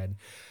text thread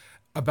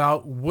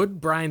about would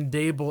Brian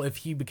Daboll, if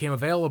he became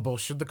available,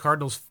 should the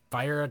Cardinals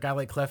fire a guy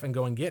like Cliff and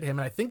go and get him?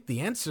 And I think the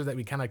answer that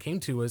we kind of came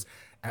to was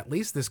at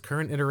least this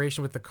current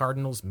iteration with the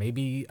Cardinals,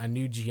 maybe a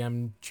new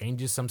GM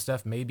changes some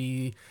stuff,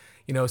 maybe,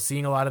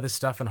 seeing a lot of this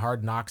stuff in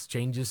Hard Knocks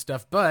changes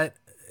stuff, but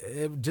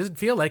it just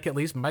feel like at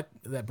least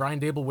that Brian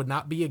Daboll would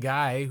not be a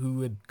guy who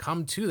would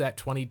come to that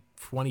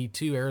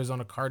 2022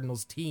 Arizona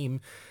Cardinals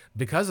team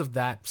because of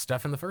that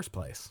stuff in the first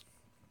place.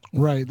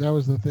 Right. That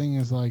was the thing,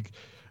 is like,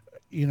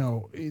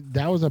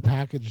 that was a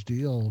package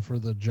deal for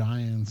the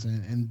Giants.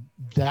 And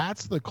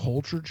that's the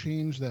culture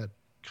change that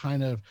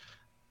kind of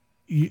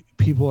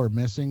people are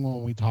missing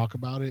when we talk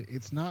about it.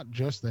 It's not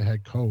just the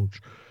head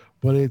coach,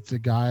 but it's a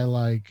guy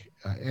like,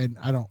 and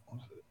I don't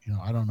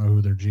know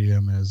who their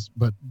GM is,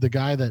 but the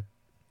guy that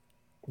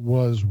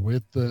was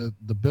with the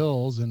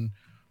Bills and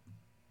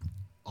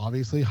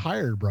obviously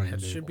hired Brian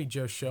Daboll. It should be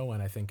Joe Schoen,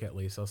 I think, at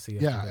least. I'll see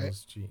if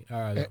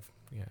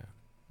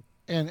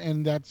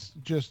and that's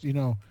just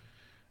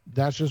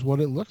that's just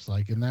what it looks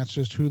like, and that's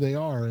just who they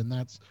are, and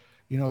that's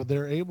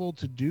they're able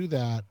to do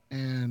that.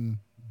 And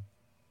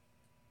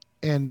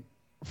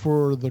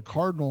for the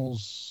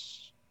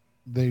Cardinals,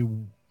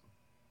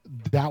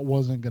 that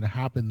wasn't going to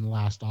happen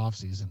last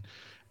offseason.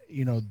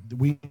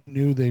 We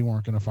knew they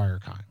weren't going to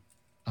fire Keim.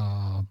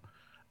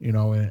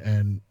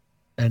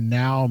 And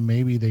now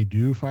maybe they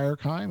do fire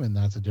Keim, and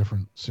that's a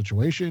different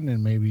situation,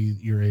 and maybe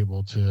you're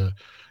able to,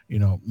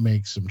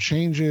 make some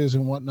changes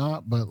and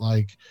whatnot. But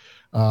like,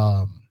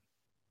 Joe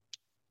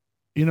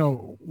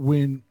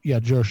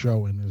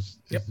Schoen is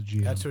the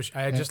GM. That's what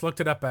I just looked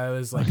it up. I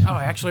was like,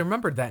 I actually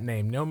remembered that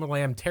name.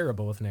 Normally I'm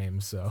terrible with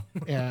names, so.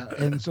 Yeah,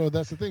 and so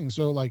that's the thing.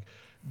 So like,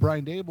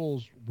 Brian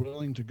Daboll's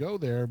willing to go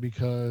there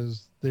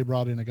because they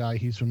brought in a guy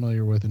he's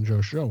familiar with in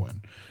Joe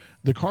Schoen.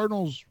 The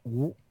Cardinals,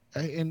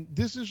 and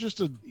this is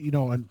just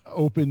an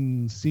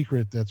open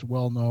secret that's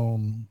well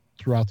known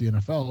throughout the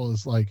NFL,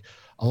 is like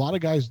a lot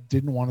of guys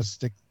didn't want to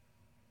stick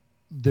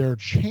their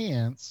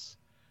chance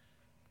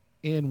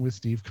in with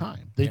Steve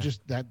Keim. They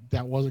just that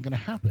wasn't going to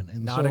happen.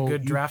 And not a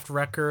good draft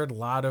record. A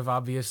lot of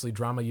obviously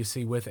drama you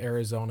see with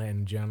Arizona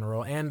in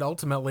general, and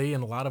ultimately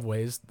in a lot of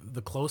ways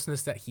the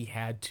closeness that he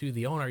had to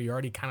the owner, you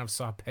already kind of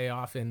saw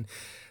payoff in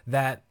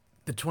that.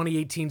 The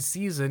 2018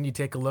 season, you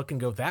take a look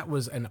and go, that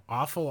was an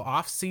awful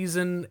off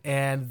season,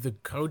 and the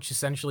coach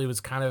essentially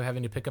was kind of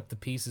having to pick up the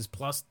pieces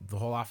plus the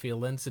whole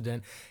off-field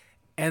incident,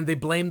 and they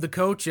blamed the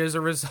coach as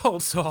a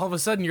result. So all of a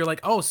sudden you're like,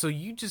 oh, so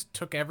you just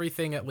took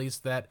everything at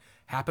least that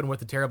happened with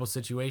the terrible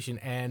situation,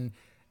 and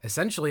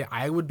essentially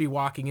I would be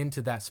walking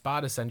into that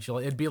spot.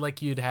 Essentially it'd be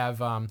like you'd have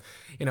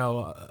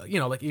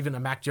like even a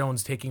Mac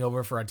Jones taking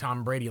over for a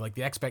Tom Brady. Like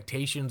the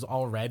expectations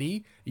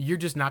already, you're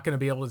just not going to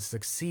be able to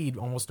succeed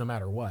almost no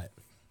matter what.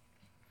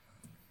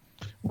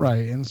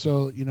 Right. And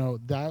so,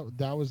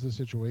 that was the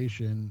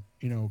situation,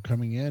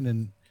 coming in,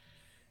 and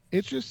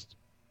it's just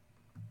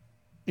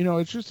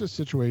a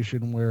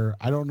situation where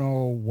I don't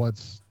know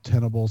what's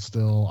tenable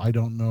still. I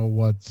don't know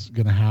what's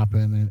going to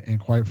happen. And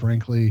quite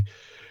frankly,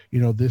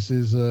 this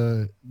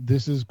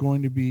is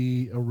going to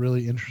be a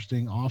really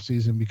interesting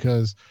offseason,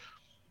 because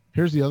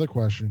here's the other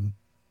question.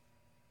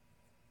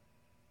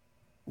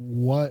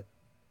 What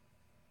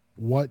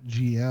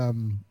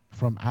GM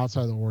from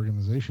outside the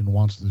organization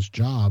wants this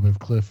job if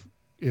Cliff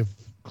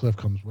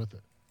comes with it?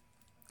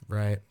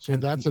 Right. So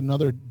that's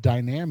another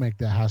dynamic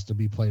that has to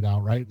be played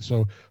out, right?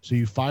 So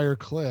you fire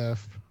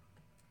Cliff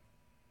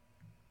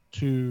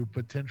to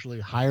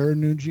potentially hire a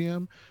new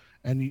GM,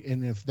 and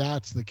if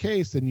that's the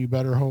case, then you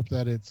better hope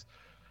that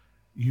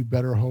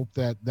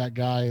that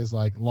guy is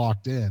like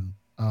locked in.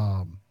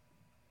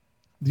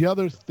 The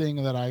other thing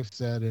that I've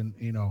said and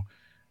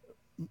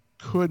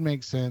could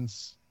make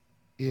sense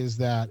is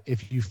that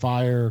if you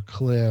fire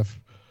Cliff,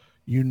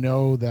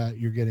 that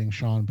you're getting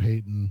Sean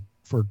Payton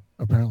for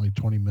apparently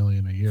 $20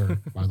 million a year,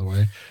 by the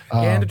way,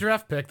 and a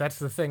draft pick. That's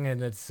the thing,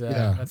 and it's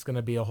that's going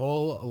to be a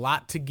whole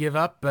lot to give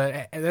up.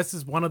 But this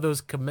is one of those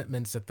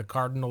commitments that the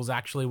Cardinals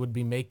actually would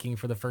be making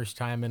for the first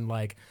time in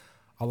like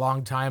a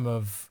long time,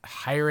 of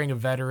hiring a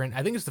veteran.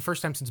 I think it's the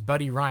first time since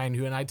Buddy Ryan,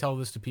 and I tell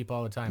this to people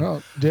all the time.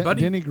 Oh,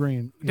 Denny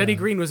Green. Yeah. Denny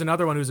Green was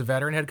another one who was a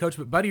veteran head coach,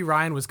 but Buddy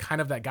Ryan was kind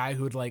of that guy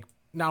who would like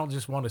not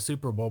just won a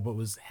Super Bowl, but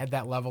had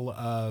that level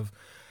of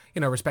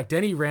respect.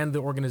 Denny ran the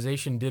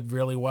organization, did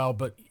really well,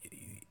 but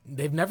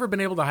they've never been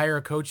able to hire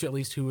a coach, at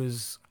least who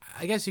was,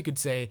 I guess you could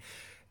say,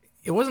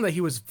 it wasn't that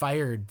he was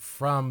fired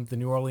from the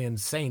New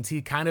Orleans Saints.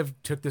 He kind of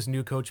took this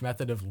new coach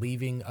method of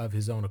leaving of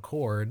his own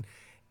accord.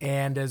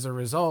 And as a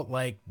result,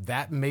 like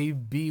that may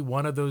be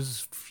one of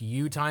those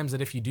few times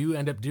that if you do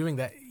end up doing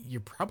that, you're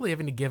probably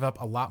having to give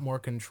up a lot more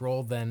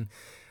control than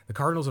the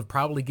Cardinals have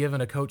probably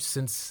given a coach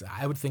since,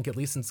 I would think, at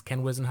least since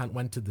Ken Whisenhunt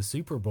went to the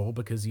Super Bowl,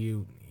 because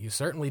you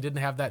certainly didn't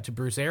have that to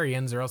Bruce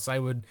Arians, or else I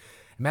would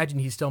imagine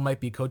he still might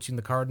be coaching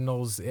the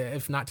Cardinals,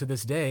 if not to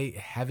this day,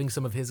 having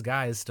some of his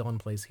guys still in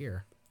place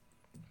here.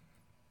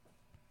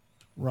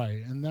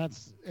 Right, and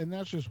that's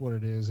just what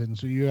it is. And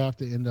so you have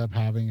to end up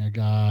having a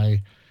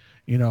guy,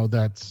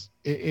 that's,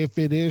 if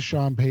it is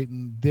Sean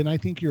Payton, then I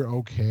think you're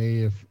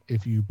okay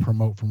if you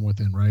promote from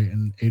within, right?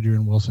 And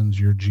Adrian Wilson's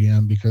your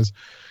GM, because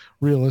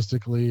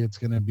realistically it's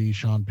going to be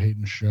Sean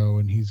Payton's show,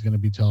 and he's going to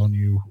be telling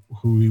you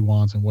who he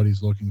wants and what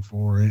he's looking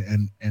for,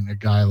 and a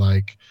guy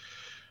like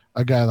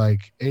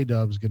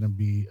A-Dub's going to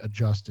be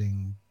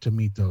adjusting to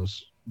meet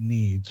those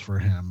needs for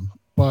him.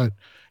 But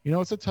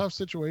it's a tough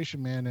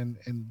situation, man,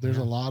 and there's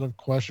a lot of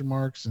question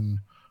marks, and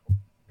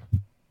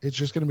it's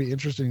just going to be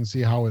interesting to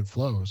see how it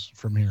flows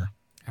from here.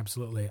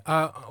 Absolutely.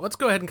 Let's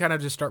go ahead and kind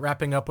of just start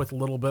wrapping up with a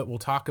little bit. We'll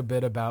talk a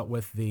bit about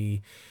with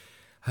the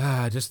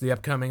just the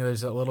upcoming,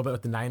 there's a little bit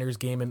with the Niners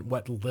game and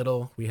what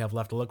little we have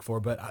left to look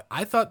for. But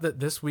I thought that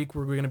this week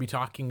we're going to be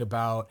talking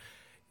about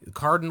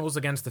Cardinals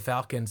against the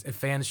Falcons. If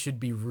fans should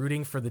be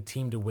rooting for the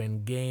team to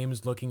win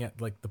games, looking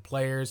at like the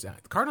players. The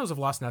Cardinals have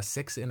lost now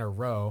 6 in a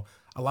row.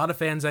 A lot of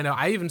fans I know,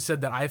 I even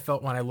said that I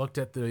felt when I looked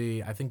at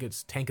I think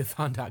it's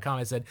tankathon.com,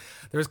 I said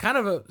there was kind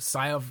of a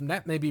sigh of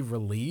not maybe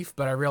relief,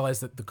 but I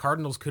realized that the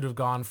Cardinals could have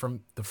gone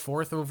from the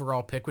 4th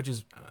overall pick, which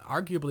is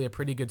arguably a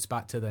pretty good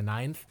spot, to the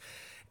 9th.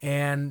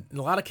 And in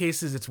a lot of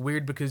cases, it's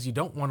weird because you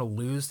don't want to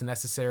lose to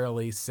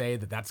necessarily say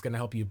that that's going to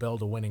help you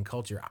build a winning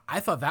culture.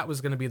 I thought that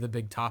was going to be the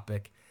big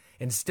topic.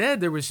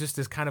 Instead, there was just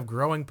this kind of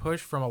growing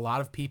push from a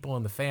lot of people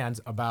and the fans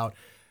about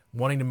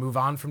wanting to move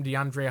on from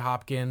DeAndre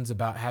Hopkins,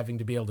 about having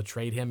to be able to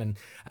trade him. And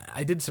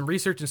I did some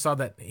research and saw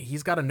that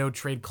he's got a no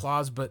trade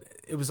clause, but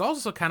it was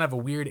also kind of a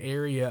weird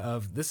area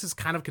of, this is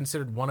kind of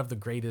considered one of the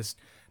greatest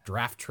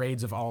draft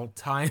trades of all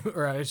time,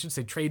 or I should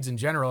say trades in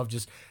general, of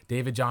just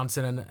David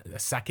Johnson and a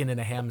second and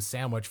a ham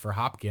sandwich for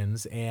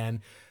Hopkins.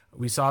 And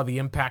we saw the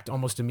impact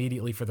almost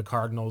immediately for the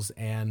Cardinals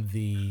and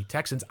the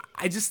Texans.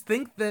 I just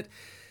think that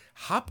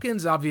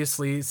Hopkins,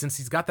 obviously, since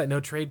he's got that no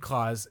trade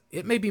clause,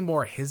 it may be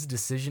more his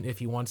decision if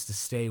he wants to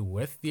stay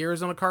with the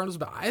Arizona Cardinals.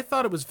 But I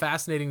thought it was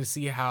fascinating to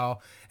see how,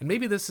 and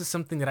maybe this is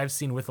something that I've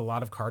seen with a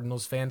lot of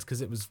Cardinals fans,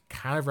 because it was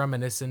kind of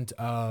reminiscent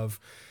of,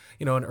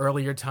 in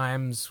earlier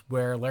times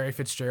where Larry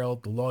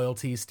Fitzgerald, the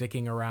loyalty,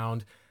 sticking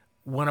around.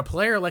 when a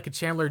player like a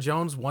Chandler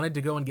Jones wanted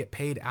to go and get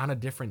paid on a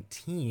different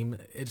team,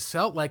 it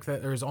felt like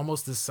that there's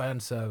almost this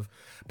sense of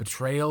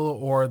betrayal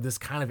or this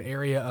kind of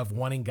area of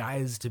wanting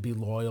guys to be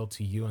loyal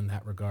to you in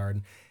that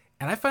regard.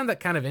 And I find that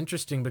kind of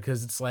interesting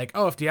because it's like,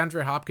 oh, if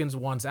DeAndre Hopkins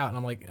wants out, and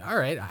I'm like, all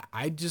right,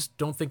 I just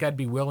don't think I'd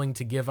be willing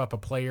to give up a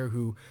player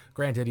who,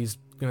 granted, he's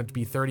going to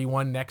be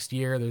 31 next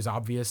year. There's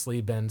obviously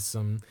been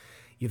some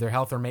either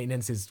health or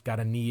maintenance. He's got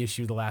a knee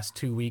issue the last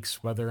 2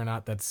 weeks, whether or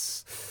not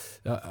that's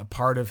a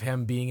part of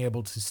him being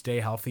able to stay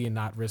healthy and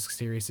not risk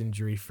serious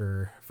injury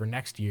for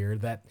next year.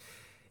 That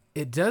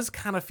it does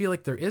kind of feel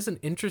like there is an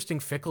interesting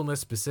fickleness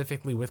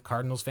specifically with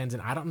Cardinals fans.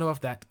 And I don't know if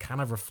that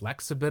kind of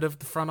reflects a bit of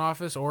the front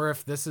office or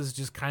if this is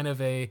just kind of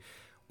a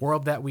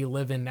world that we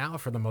live in now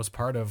for the most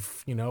part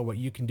of, what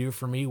you can do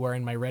for me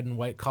wearing my red and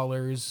white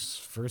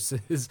colors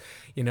versus,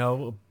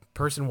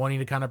 person wanting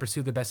to kind of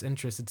pursue the best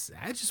interests.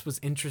 It just was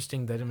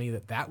interesting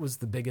that, that was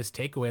the biggest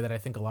takeaway that I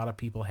think a lot of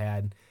people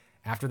had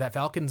after that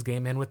Falcons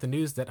game and with the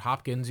news that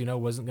Hopkins,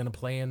 wasn't going to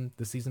play in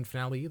the season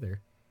finale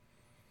either.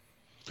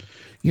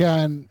 Yeah,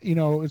 and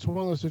it's one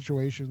of those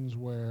situations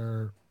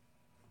where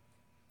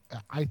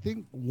I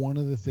think one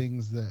of the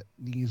things that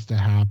needs to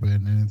happen,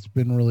 and it's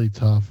been really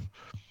tough,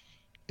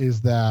 is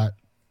that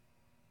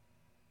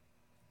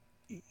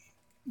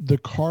the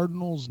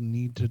Cardinals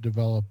need to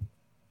develop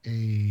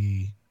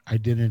a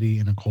identity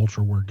and a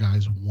culture where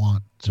guys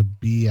want to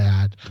be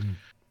at,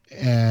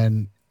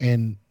 and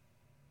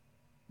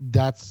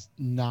that's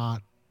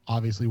not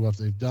obviously what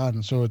they've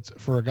done. So it's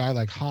for a guy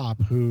like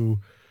Hop, who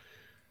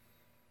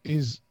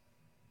is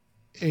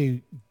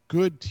a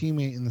good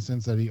teammate in the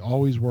sense that he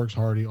always works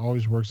hard. He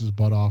always works his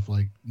butt off.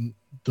 Like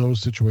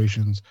those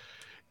situations,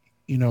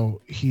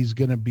 he's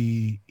going to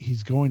be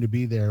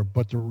there.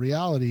 But the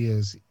reality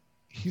is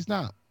he's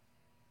not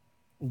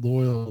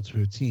loyal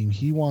to a team.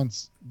 He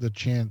wants the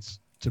chance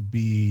to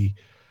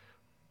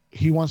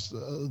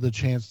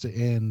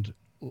end,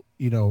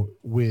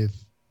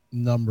 with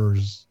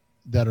numbers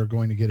that are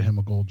going to get him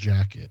a gold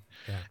jacket.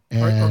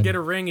 Yeah. Or get a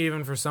ring,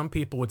 even for some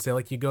people would say,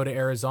 like, you go to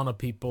Arizona,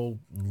 people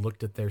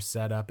looked at their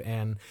setup.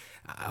 And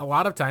a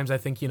lot of times I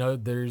think,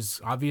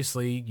 there's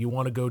obviously you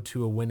want to go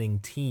to a winning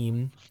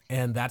team.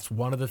 And that's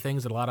one of the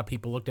things that a lot of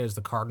people looked at as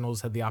the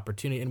Cardinals had the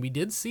opportunity. And we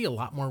did see a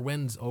lot more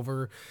wins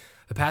over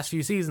the past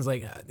few seasons.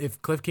 Like if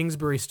Cliff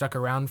Kingsbury stuck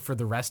around for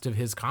the rest of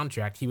his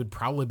contract, he would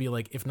probably be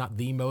like, if not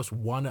the most,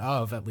 one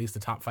of at least the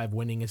top 5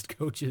 winningest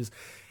coaches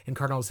in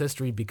Cardinals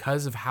history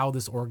because of how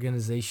this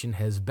organization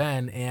has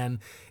been. And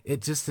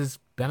it just has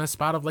been a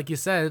spot of, like you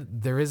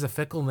said, there is a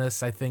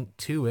fickleness, I think,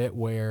 to it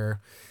where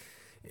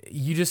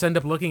you just end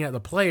up looking at the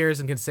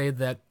players and can say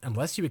that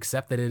unless you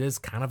accept that it is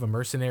kind of a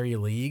mercenary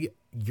league,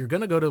 you're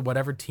going to go to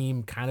whatever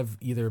team kind of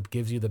either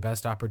gives you the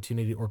best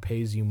opportunity or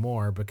pays you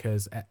more,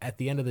 because at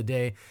the end of the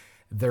day,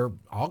 they're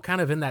all kind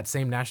of in that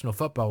same National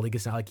Football League.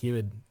 It's not like you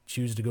would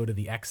choose to go to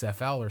the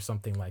XFL or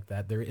something like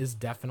that. There is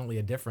definitely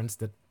a difference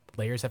that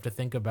players have to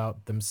think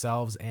about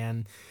themselves,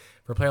 and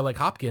for a player like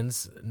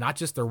Hopkins, not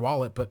just their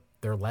wallet, but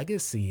their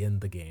legacy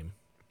in the game.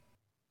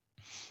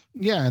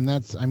 Yeah, and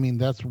that's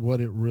what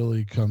it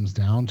really comes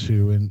down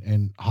to.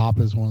 And Hop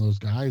is one of those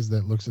guys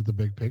that looks at the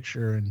big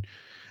picture,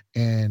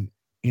 and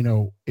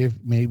if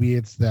maybe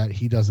it's that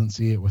he doesn't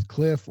see it with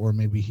Cliff, or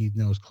maybe he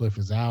knows Cliff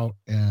is out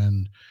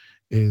and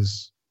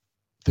is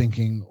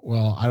thinking,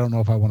 well, I don't know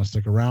if I want to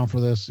stick around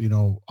for this.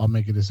 I'll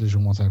make a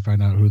decision once I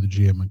find out who the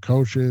GM and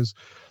coach is.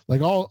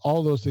 Like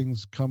all those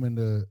things come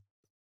into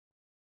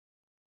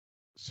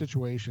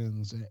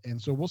situations.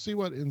 And so we'll see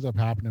what ends up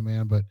happening,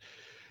 man. But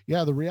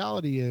yeah, the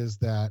reality is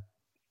that,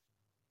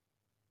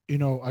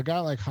 a guy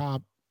like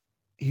Hop,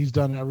 he's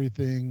done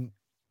everything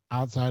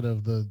outside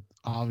of the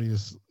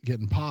obvious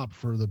getting popped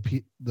for the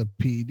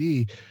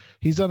PED.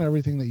 He's done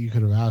everything that you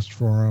could have asked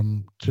for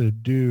him to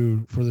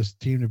do for this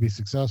team to be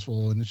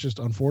successful. And it's just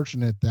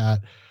unfortunate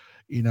that,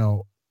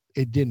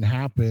 it didn't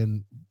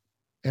happen.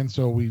 And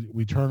so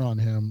we turn on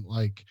him,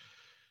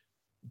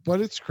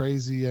 but it's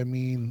crazy.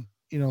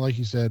 Like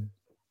you said,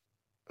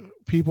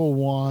 people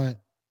want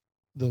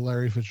the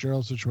Larry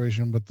Fitzgerald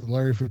situation, but the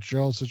Larry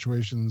Fitzgerald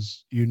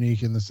situation's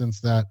unique in the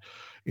sense that,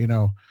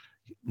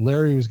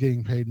 Larry was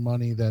getting paid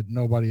money that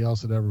nobody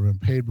else had ever been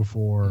paid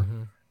before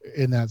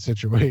in that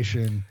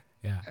situation.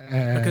 Yeah.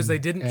 Because they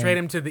didn't trade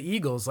him to the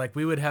Eagles. Like,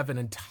 we would have an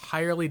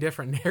entirely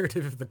different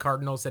narrative if the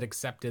Cardinals had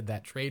accepted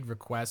that trade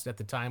request at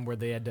the time where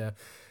they had to,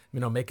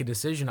 make a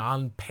decision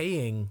on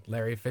paying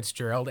Larry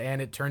Fitzgerald.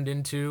 And it turned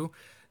into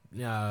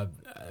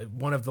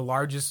one of the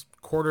largest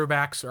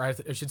quarterbacks, or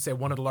I should say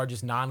one of the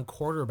largest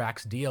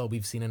non-quarterbacks deal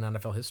we've seen in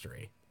NFL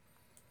history.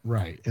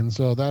 Right. And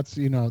so that's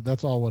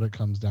all what it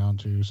comes down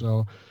to.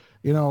 So,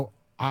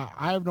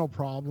 I have no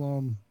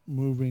problem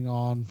moving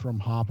on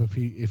from Hop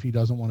if he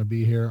doesn't want to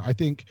be here. I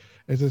think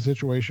it's a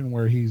situation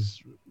where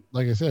he's,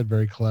 like I said,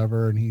 very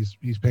clever, and he's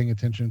paying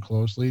attention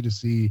closely to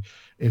see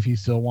if he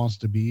still wants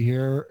to be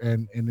here.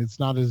 And it's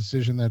not a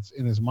decision that's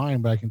in his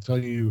mind, but I can tell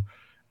you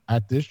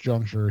at this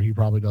juncture, he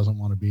probably doesn't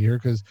want to be here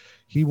because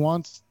he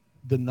wants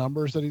the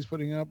numbers that he's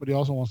putting up, but he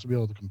also wants to be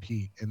able to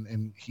compete.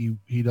 And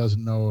he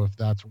doesn't know if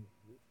that's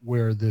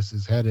where this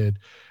is headed.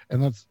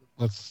 And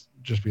let's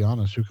just be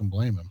honest, who can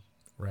blame him?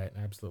 Right,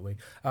 absolutely.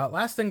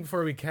 Last thing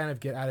before we kind of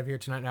get out of here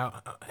tonight.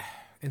 Now,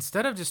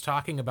 instead of just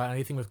talking about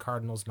anything with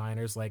Cardinals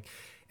Niners, like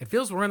it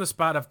feels we're in the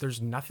spot of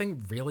there's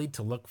nothing really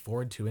to look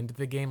forward to into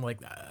the game. Like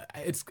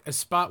it's a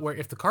spot where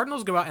if the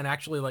Cardinals go out and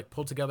actually like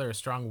pull together a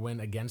strong win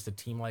against a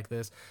team like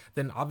this,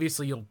 then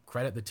obviously you'll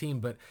credit the team.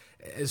 But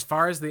as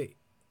far as the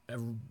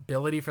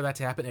ability for that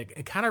to happen,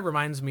 it kind of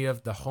reminds me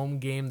of the home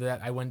game that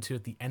I went to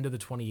at the end of the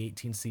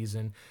 2018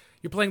 season.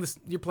 You're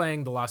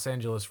playing the Los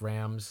Angeles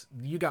Rams.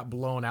 You got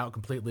blown out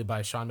completely by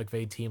a Sean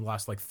McVay team,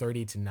 lost like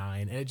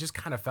 30-9, and it just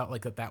kind of felt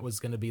like that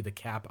was going to be the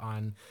cap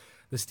on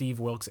the Steve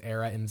Wilks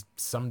era in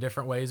some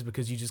different ways,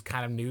 because you just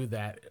kind of knew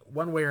that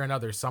one way or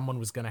another someone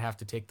was going to have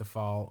to take the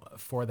fall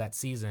for that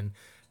season,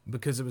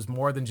 because it was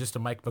more than just a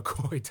Mike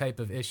McCoy type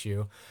of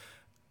issue.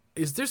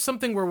 Is there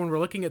something where when we're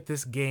looking at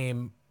this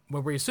game,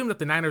 where we assume that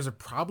the Niners are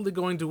probably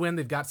going to win,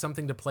 they've got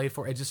something to play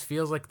for, it just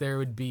feels like there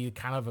would be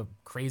kind of a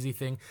crazy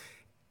thing,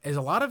 as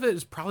a lot of it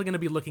is probably going to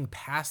be looking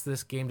past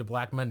this game to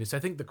Black Monday. So I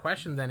think the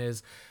question then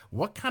is,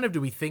 what kind of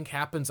do we think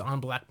happens on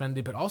Black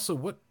Monday, but also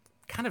what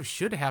kind of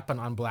should happen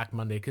on Black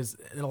Monday? Because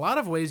in a lot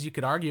of ways you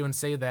could argue and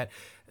say that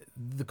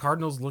the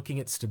Cardinals looking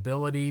at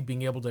stability,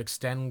 being able to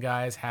extend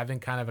guys, having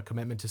kind of a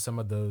commitment to some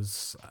of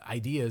those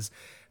ideas,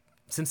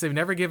 since they've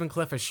never given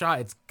Cliff a shot,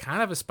 it's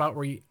kind of a spot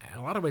where in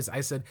a lot of ways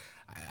I said,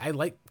 I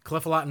like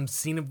Cliff a lot and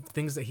seen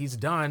things that he's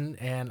done.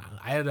 And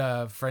I had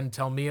a friend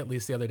tell me, at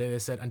least the other day, they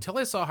said, until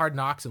I saw Hard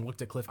Knocks and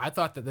looked at Cliff, I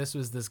thought that this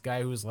was this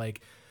guy who was like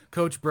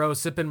Coach Bro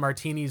sipping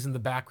martinis in the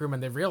back room.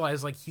 And they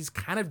realized like he's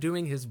kind of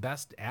doing his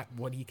best at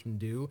what he can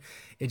do.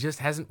 It just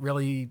hasn't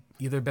really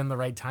either been the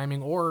right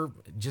timing or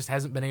just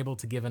hasn't been able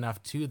to give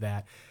enough to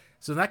that.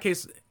 So in that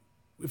case,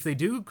 if they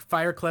do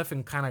fire Cliff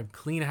and kind of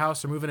clean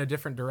house or move in a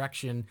different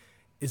direction,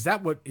 is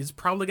that what is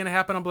probably going to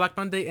happen on Black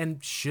Monday?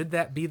 And should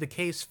that be the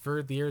case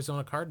for the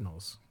Arizona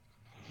Cardinals?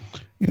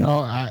 You know,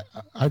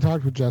 I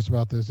talked with Jess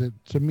about this.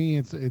 To me,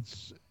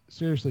 it's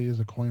seriously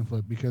is a coin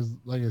flip, because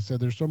like I said,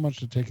 there's so much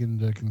to take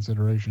into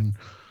consideration.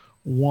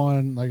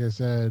 One, like I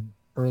said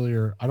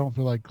earlier, I don't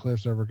feel like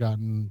Cliff's ever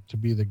gotten to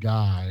be the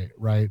guy,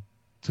 right,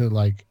 to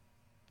like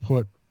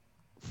put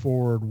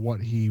forward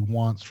what he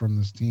wants from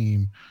this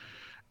team.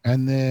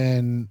 And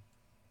then,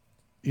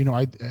 you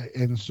know,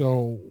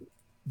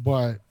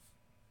 but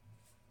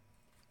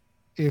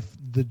if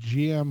the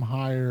GM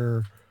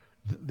hire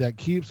that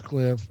keeps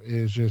Cliff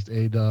is just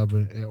A-Dub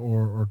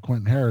or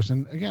Quentin Harris,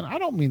 and again, I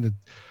don't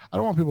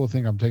want people to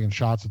think I'm taking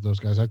shots at those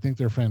guys. I think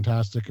they're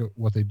fantastic at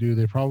what they do.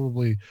 They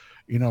probably,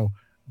 you know,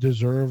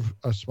 deserve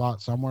a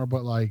spot somewhere,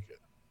 but like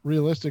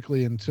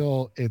realistically,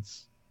 until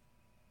it's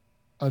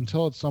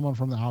someone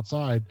from the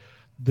outside,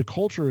 the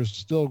culture is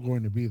still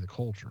going to be the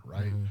culture,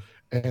 right?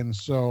 Mm-hmm. And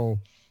so,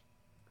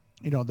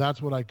 you know,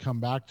 that's what I come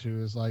back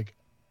to is like,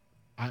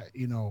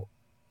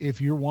 if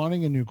you're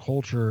wanting a new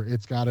culture,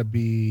 it's got to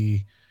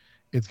be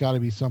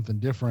something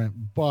different.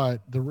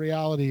 But the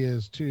reality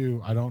is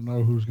too, I don't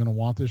know who's going to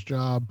want this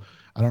job.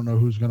 I don't know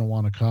who's going to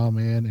want to come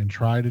in and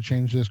try to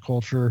change this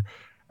culture.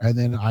 And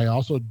then I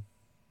also,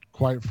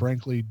 quite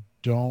frankly,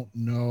 don't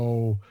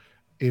know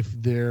if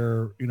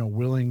they're, you know,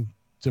 willing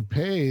to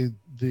pay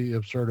the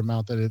absurd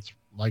amount that it's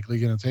likely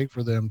going to take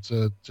for them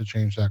to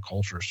change that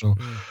culture. So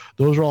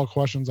those are all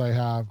questions I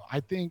have.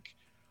 I think,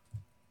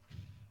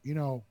 you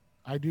know,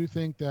 I do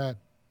think that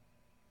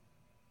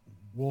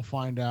we'll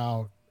find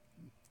out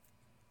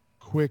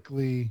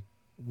quickly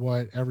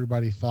what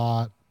everybody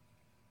thought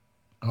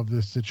of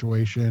this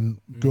situation,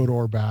 good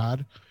or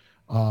bad,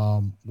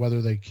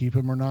 whether they keep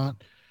him or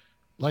not.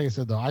 Like I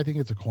said, though, I think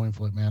it's a coin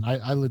flip, man.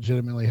 I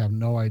legitimately have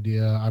no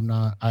idea.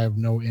 I have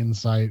no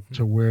insight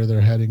to where they're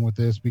heading with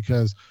this,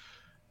 because,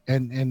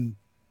 and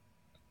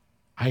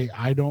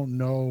I don't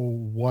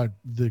know what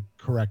the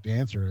correct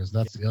answer is.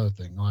 That's the other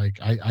thing. Like,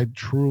 I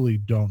truly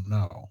don't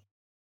know.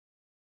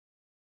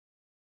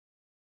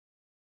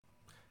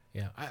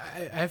 Yeah,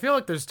 I feel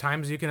like there's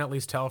times you can at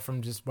least tell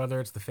from just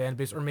whether it's the fan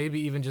base or maybe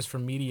even just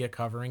from media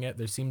covering it,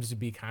 there seems to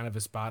be kind of a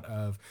spot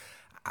of,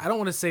 I don't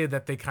want to say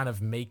that they kind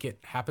of make it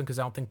happen because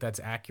I don't think that's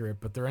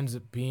accurate, but there ends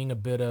up being a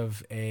bit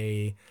of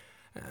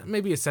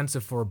maybe a sense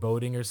of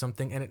foreboding or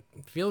something. And it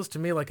feels to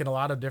me like in a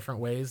lot of different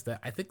ways that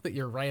I think that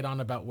you're right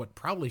on about what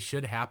probably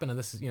should happen. And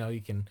this is, you know,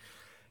 you can,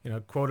 you know,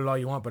 quote it all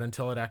you want, but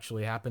until it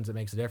actually happens, it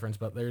makes a difference.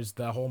 But there's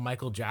the whole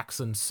Michael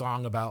Jackson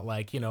song about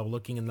like, you know,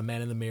 looking in the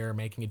man in the mirror,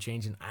 making a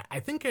change. And I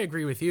think I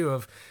agree with you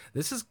of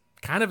this is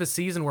kind of a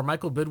season where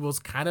Michael Bidwill's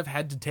kind of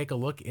had to take a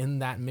look in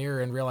that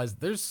mirror and realize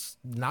there's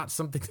not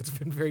something that's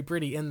been very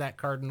pretty in that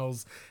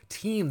Cardinals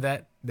team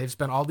that they've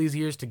spent all these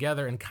years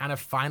together and kind of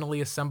finally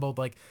assembled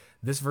like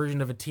this version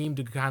of a team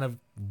to kind of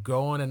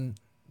go on and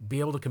be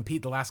able to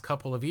compete the last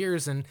couple of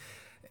years. And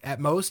at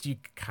most, you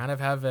kind of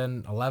have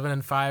an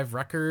 11-5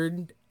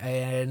 record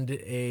and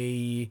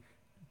a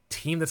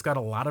team that's got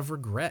a lot of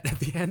regret at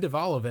the end of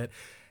all of it.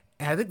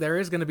 And I think there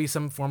is going to be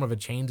some form of a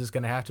change that's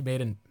going to have to be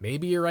made. And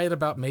maybe you're right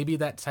about maybe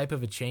that type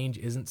of a change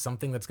isn't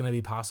something that's going to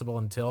be possible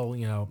until,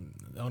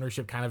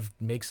 ownership kind of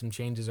makes some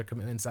changes or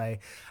commitments.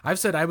 I've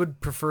said I would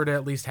prefer to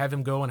at least have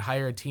him go and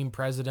hire a team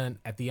president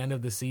at the end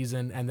of the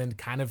season and then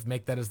kind of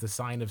make that as the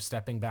sign of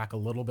stepping back a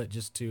little bit,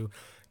 just to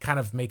kind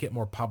of make it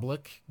more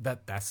public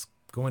that that's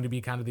going to be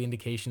kind of the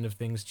indication of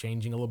things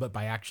changing a little bit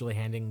by actually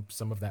handing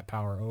some of that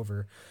power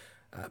over.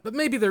 But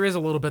maybe there is a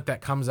little bit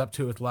that comes up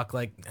to it with luck.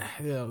 Like,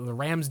 the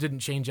Rams didn't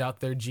change out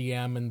their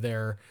GM and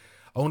their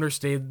owner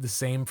stayed the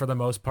same for the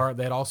most part.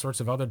 They had all sorts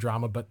of other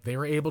drama, but they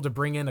were able to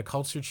bring in a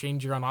culture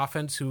changer on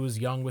offense who was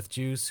young with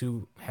juice,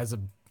 who has a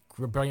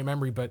brilliant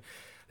memory. But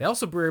they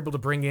also were able to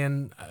bring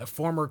in a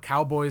former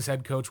Cowboys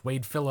head coach,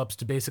 Wade Phillips,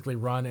 to basically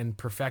run and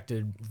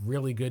perfected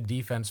really good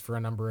defense for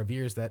a number of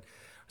years that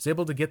was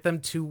able to get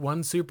them to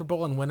one Super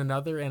Bowl and win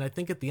another. And I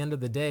think at the end of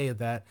the day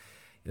that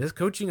this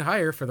coaching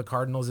hire for the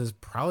Cardinals is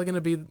probably going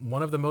to be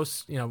one of the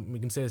most, we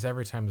can say this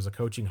every time as a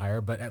coaching hire,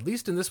 but at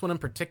least in this one in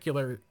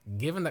particular,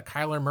 given that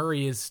Kyler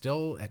Murray is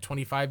still at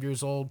 25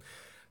 years old,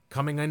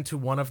 coming into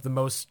one of the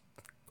most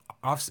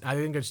one of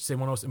the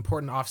most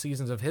important off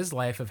seasons of his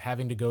life, of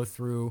having to go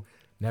through,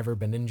 never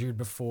been injured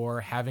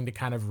before, having to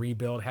kind of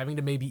rebuild, having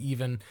to maybe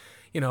even,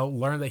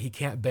 learn that he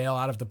can't bail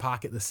out of the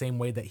pocket the same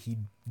way that he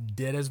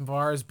did, as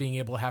far as being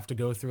able to have to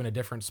go through in a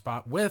different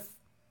spot with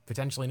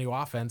potentially new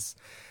offense.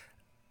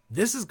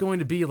 This is going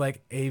to be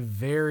like a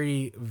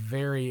very,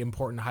 very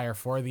important hire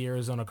for the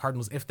Arizona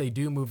Cardinals if they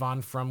do move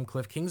on from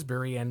Cliff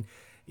Kingsbury. And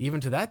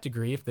even to that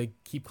degree, if they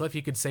keep Cliff,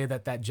 you could say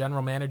that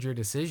general manager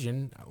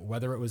decision,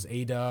 whether it was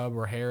A-Dub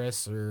or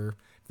Harris, or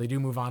if they do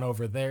move on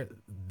over there,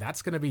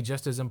 that's going to be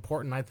just as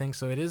important, I think.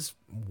 So it is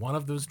one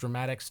of those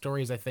dramatic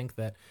stories, I think,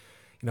 that,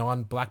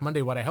 on Black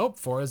Monday, what I hope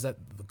for is that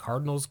the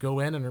Cardinals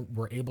go in and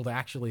we're able to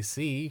actually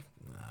see,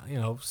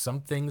 some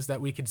things that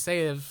we could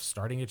say of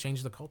starting to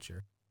change the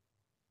culture.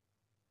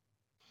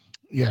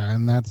 Yeah,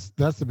 and that's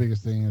the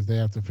biggest thing, is they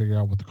have to figure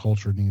out what the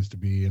culture needs to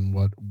be and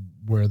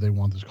where they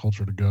want this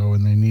culture to go,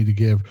 and they need to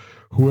give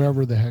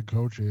whoever the head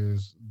coach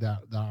is that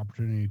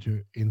opportunity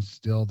to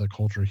instill the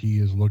culture he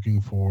is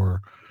looking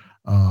for.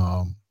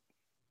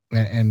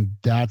 And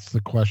that's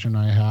the question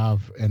I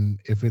have. And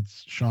if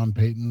it's Sean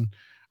Payton,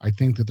 I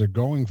think that they're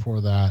going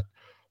for that.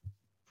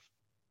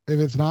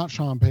 If it's not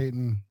Sean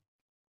Payton,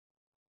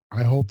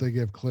 I hope they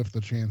give Cliff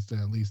the chance to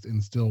at least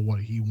instill what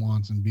he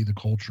wants and be the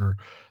culture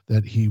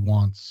that he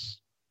wants,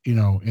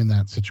 in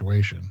that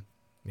situation.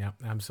 Yeah,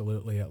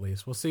 absolutely. At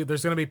least we'll see.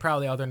 There's going to be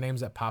probably other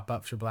names that pop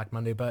up for Black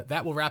Monday, but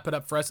that will wrap it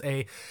up for us.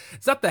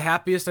 It's not the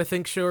happiest, I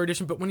think, show or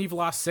edition, but when you've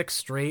lost 6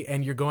 straight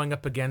and you're going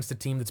up against a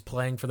team that's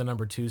playing for the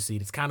number 2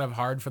 seed, it's kind of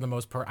hard for the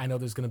most part. I know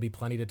there's going to be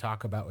plenty to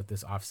talk about with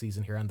this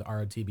offseason here on the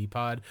ROTB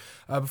pod.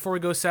 Before we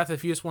go, Seth,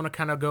 if you just want to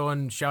kind of go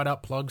and shout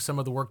out, plug some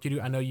of the work you do.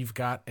 I know you've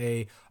got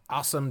a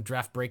awesome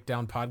draft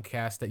breakdown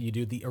podcast that you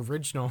do, the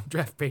original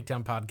draft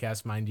breakdown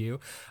podcast, mind you.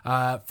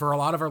 For a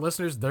lot of our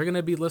listeners, they're going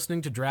to be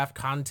listening to draft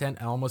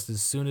content almost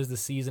as soon as the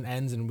season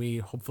ends, and we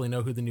hopefully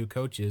know who the new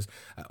coach is.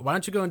 Why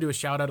don't you go and do a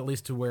shout out at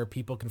least to where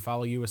people can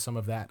follow you with some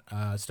of that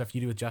stuff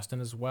you do with Justin,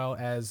 as well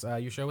as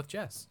your show with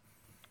Jess?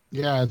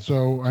 Yeah,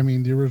 so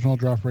the original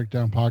draft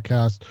breakdown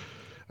podcast,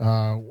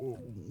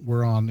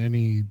 we're on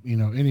any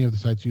of the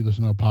sites you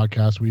listen to a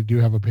podcast. We do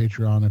have a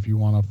Patreon if you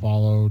want to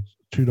follow.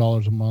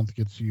 $2 a month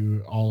gets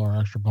you all our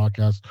extra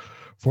podcasts.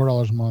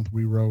 $4 a month,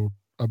 we wrote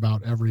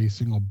about every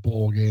single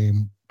bowl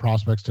game,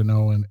 prospects to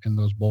know in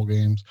those bowl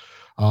games.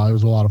 It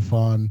was a lot of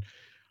fun.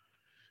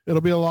 It'll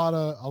be a lot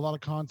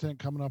of content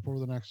coming up over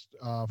the next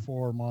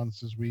 4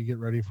 months as we get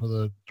ready for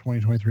the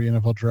 2023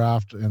 NFL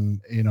draft.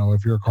 And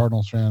if you're a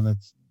Cardinals fan,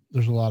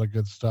 there's a lot of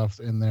good stuff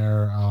in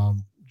there.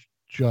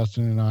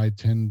 Justin and I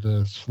tend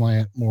to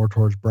slant more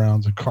towards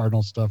Browns and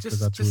Cardinals stuff because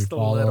that's who we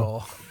follow.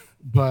 Little.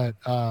 But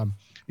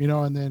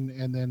and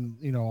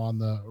then on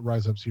the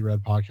Rise Up See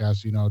Red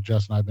podcast,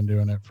 Jess and I have been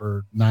doing it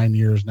for 9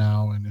 years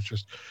now, and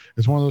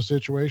it's one of those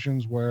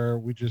situations where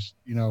we just,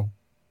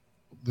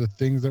 the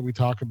things that we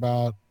talk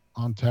about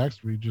on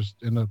text, we just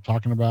end up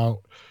talking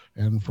about,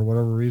 and for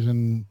whatever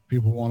reason,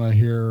 people want to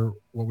hear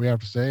what we have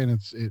to say, and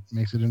it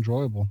makes it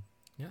enjoyable.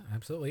 Yeah,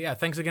 absolutely. Yeah,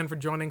 thanks again for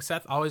joining,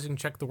 Seth. Always, you can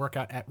check the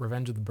workout at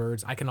Revenge of the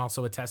Birds. I can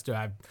also attest to,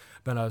 I've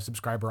been a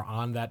subscriber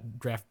on that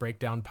Draft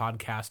Breakdown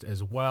podcast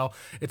as well.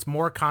 It's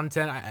more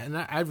content, and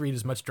I read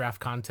as much draft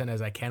content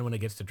as I can when it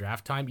gets to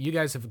draft time. You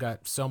guys have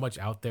got so much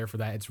out there for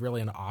that. It's really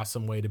an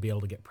awesome way to be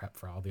able to get prepped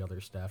for all the other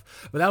stuff.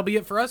 But that'll be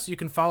it for us. You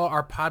can follow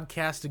our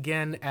podcast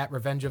again at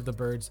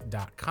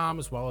revengeofthebirds.com,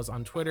 as well as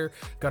on Twitter.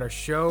 Got our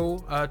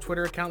show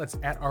Twitter account. That's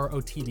at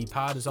ROTD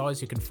pod. As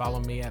always, you can follow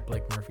me at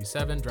Blake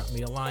Murphy7. Drop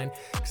me a line.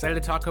 Excited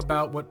to talk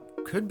about what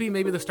could be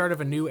maybe the start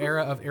of a new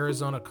era of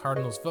Arizona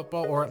Cardinals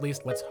football, or at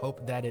least let's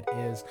hope that it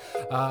is.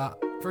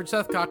 For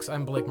Seth Cox,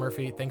 I'm Blake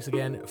Murphy. Thanks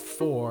again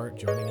for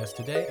joining us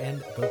today,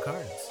 and go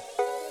Cards.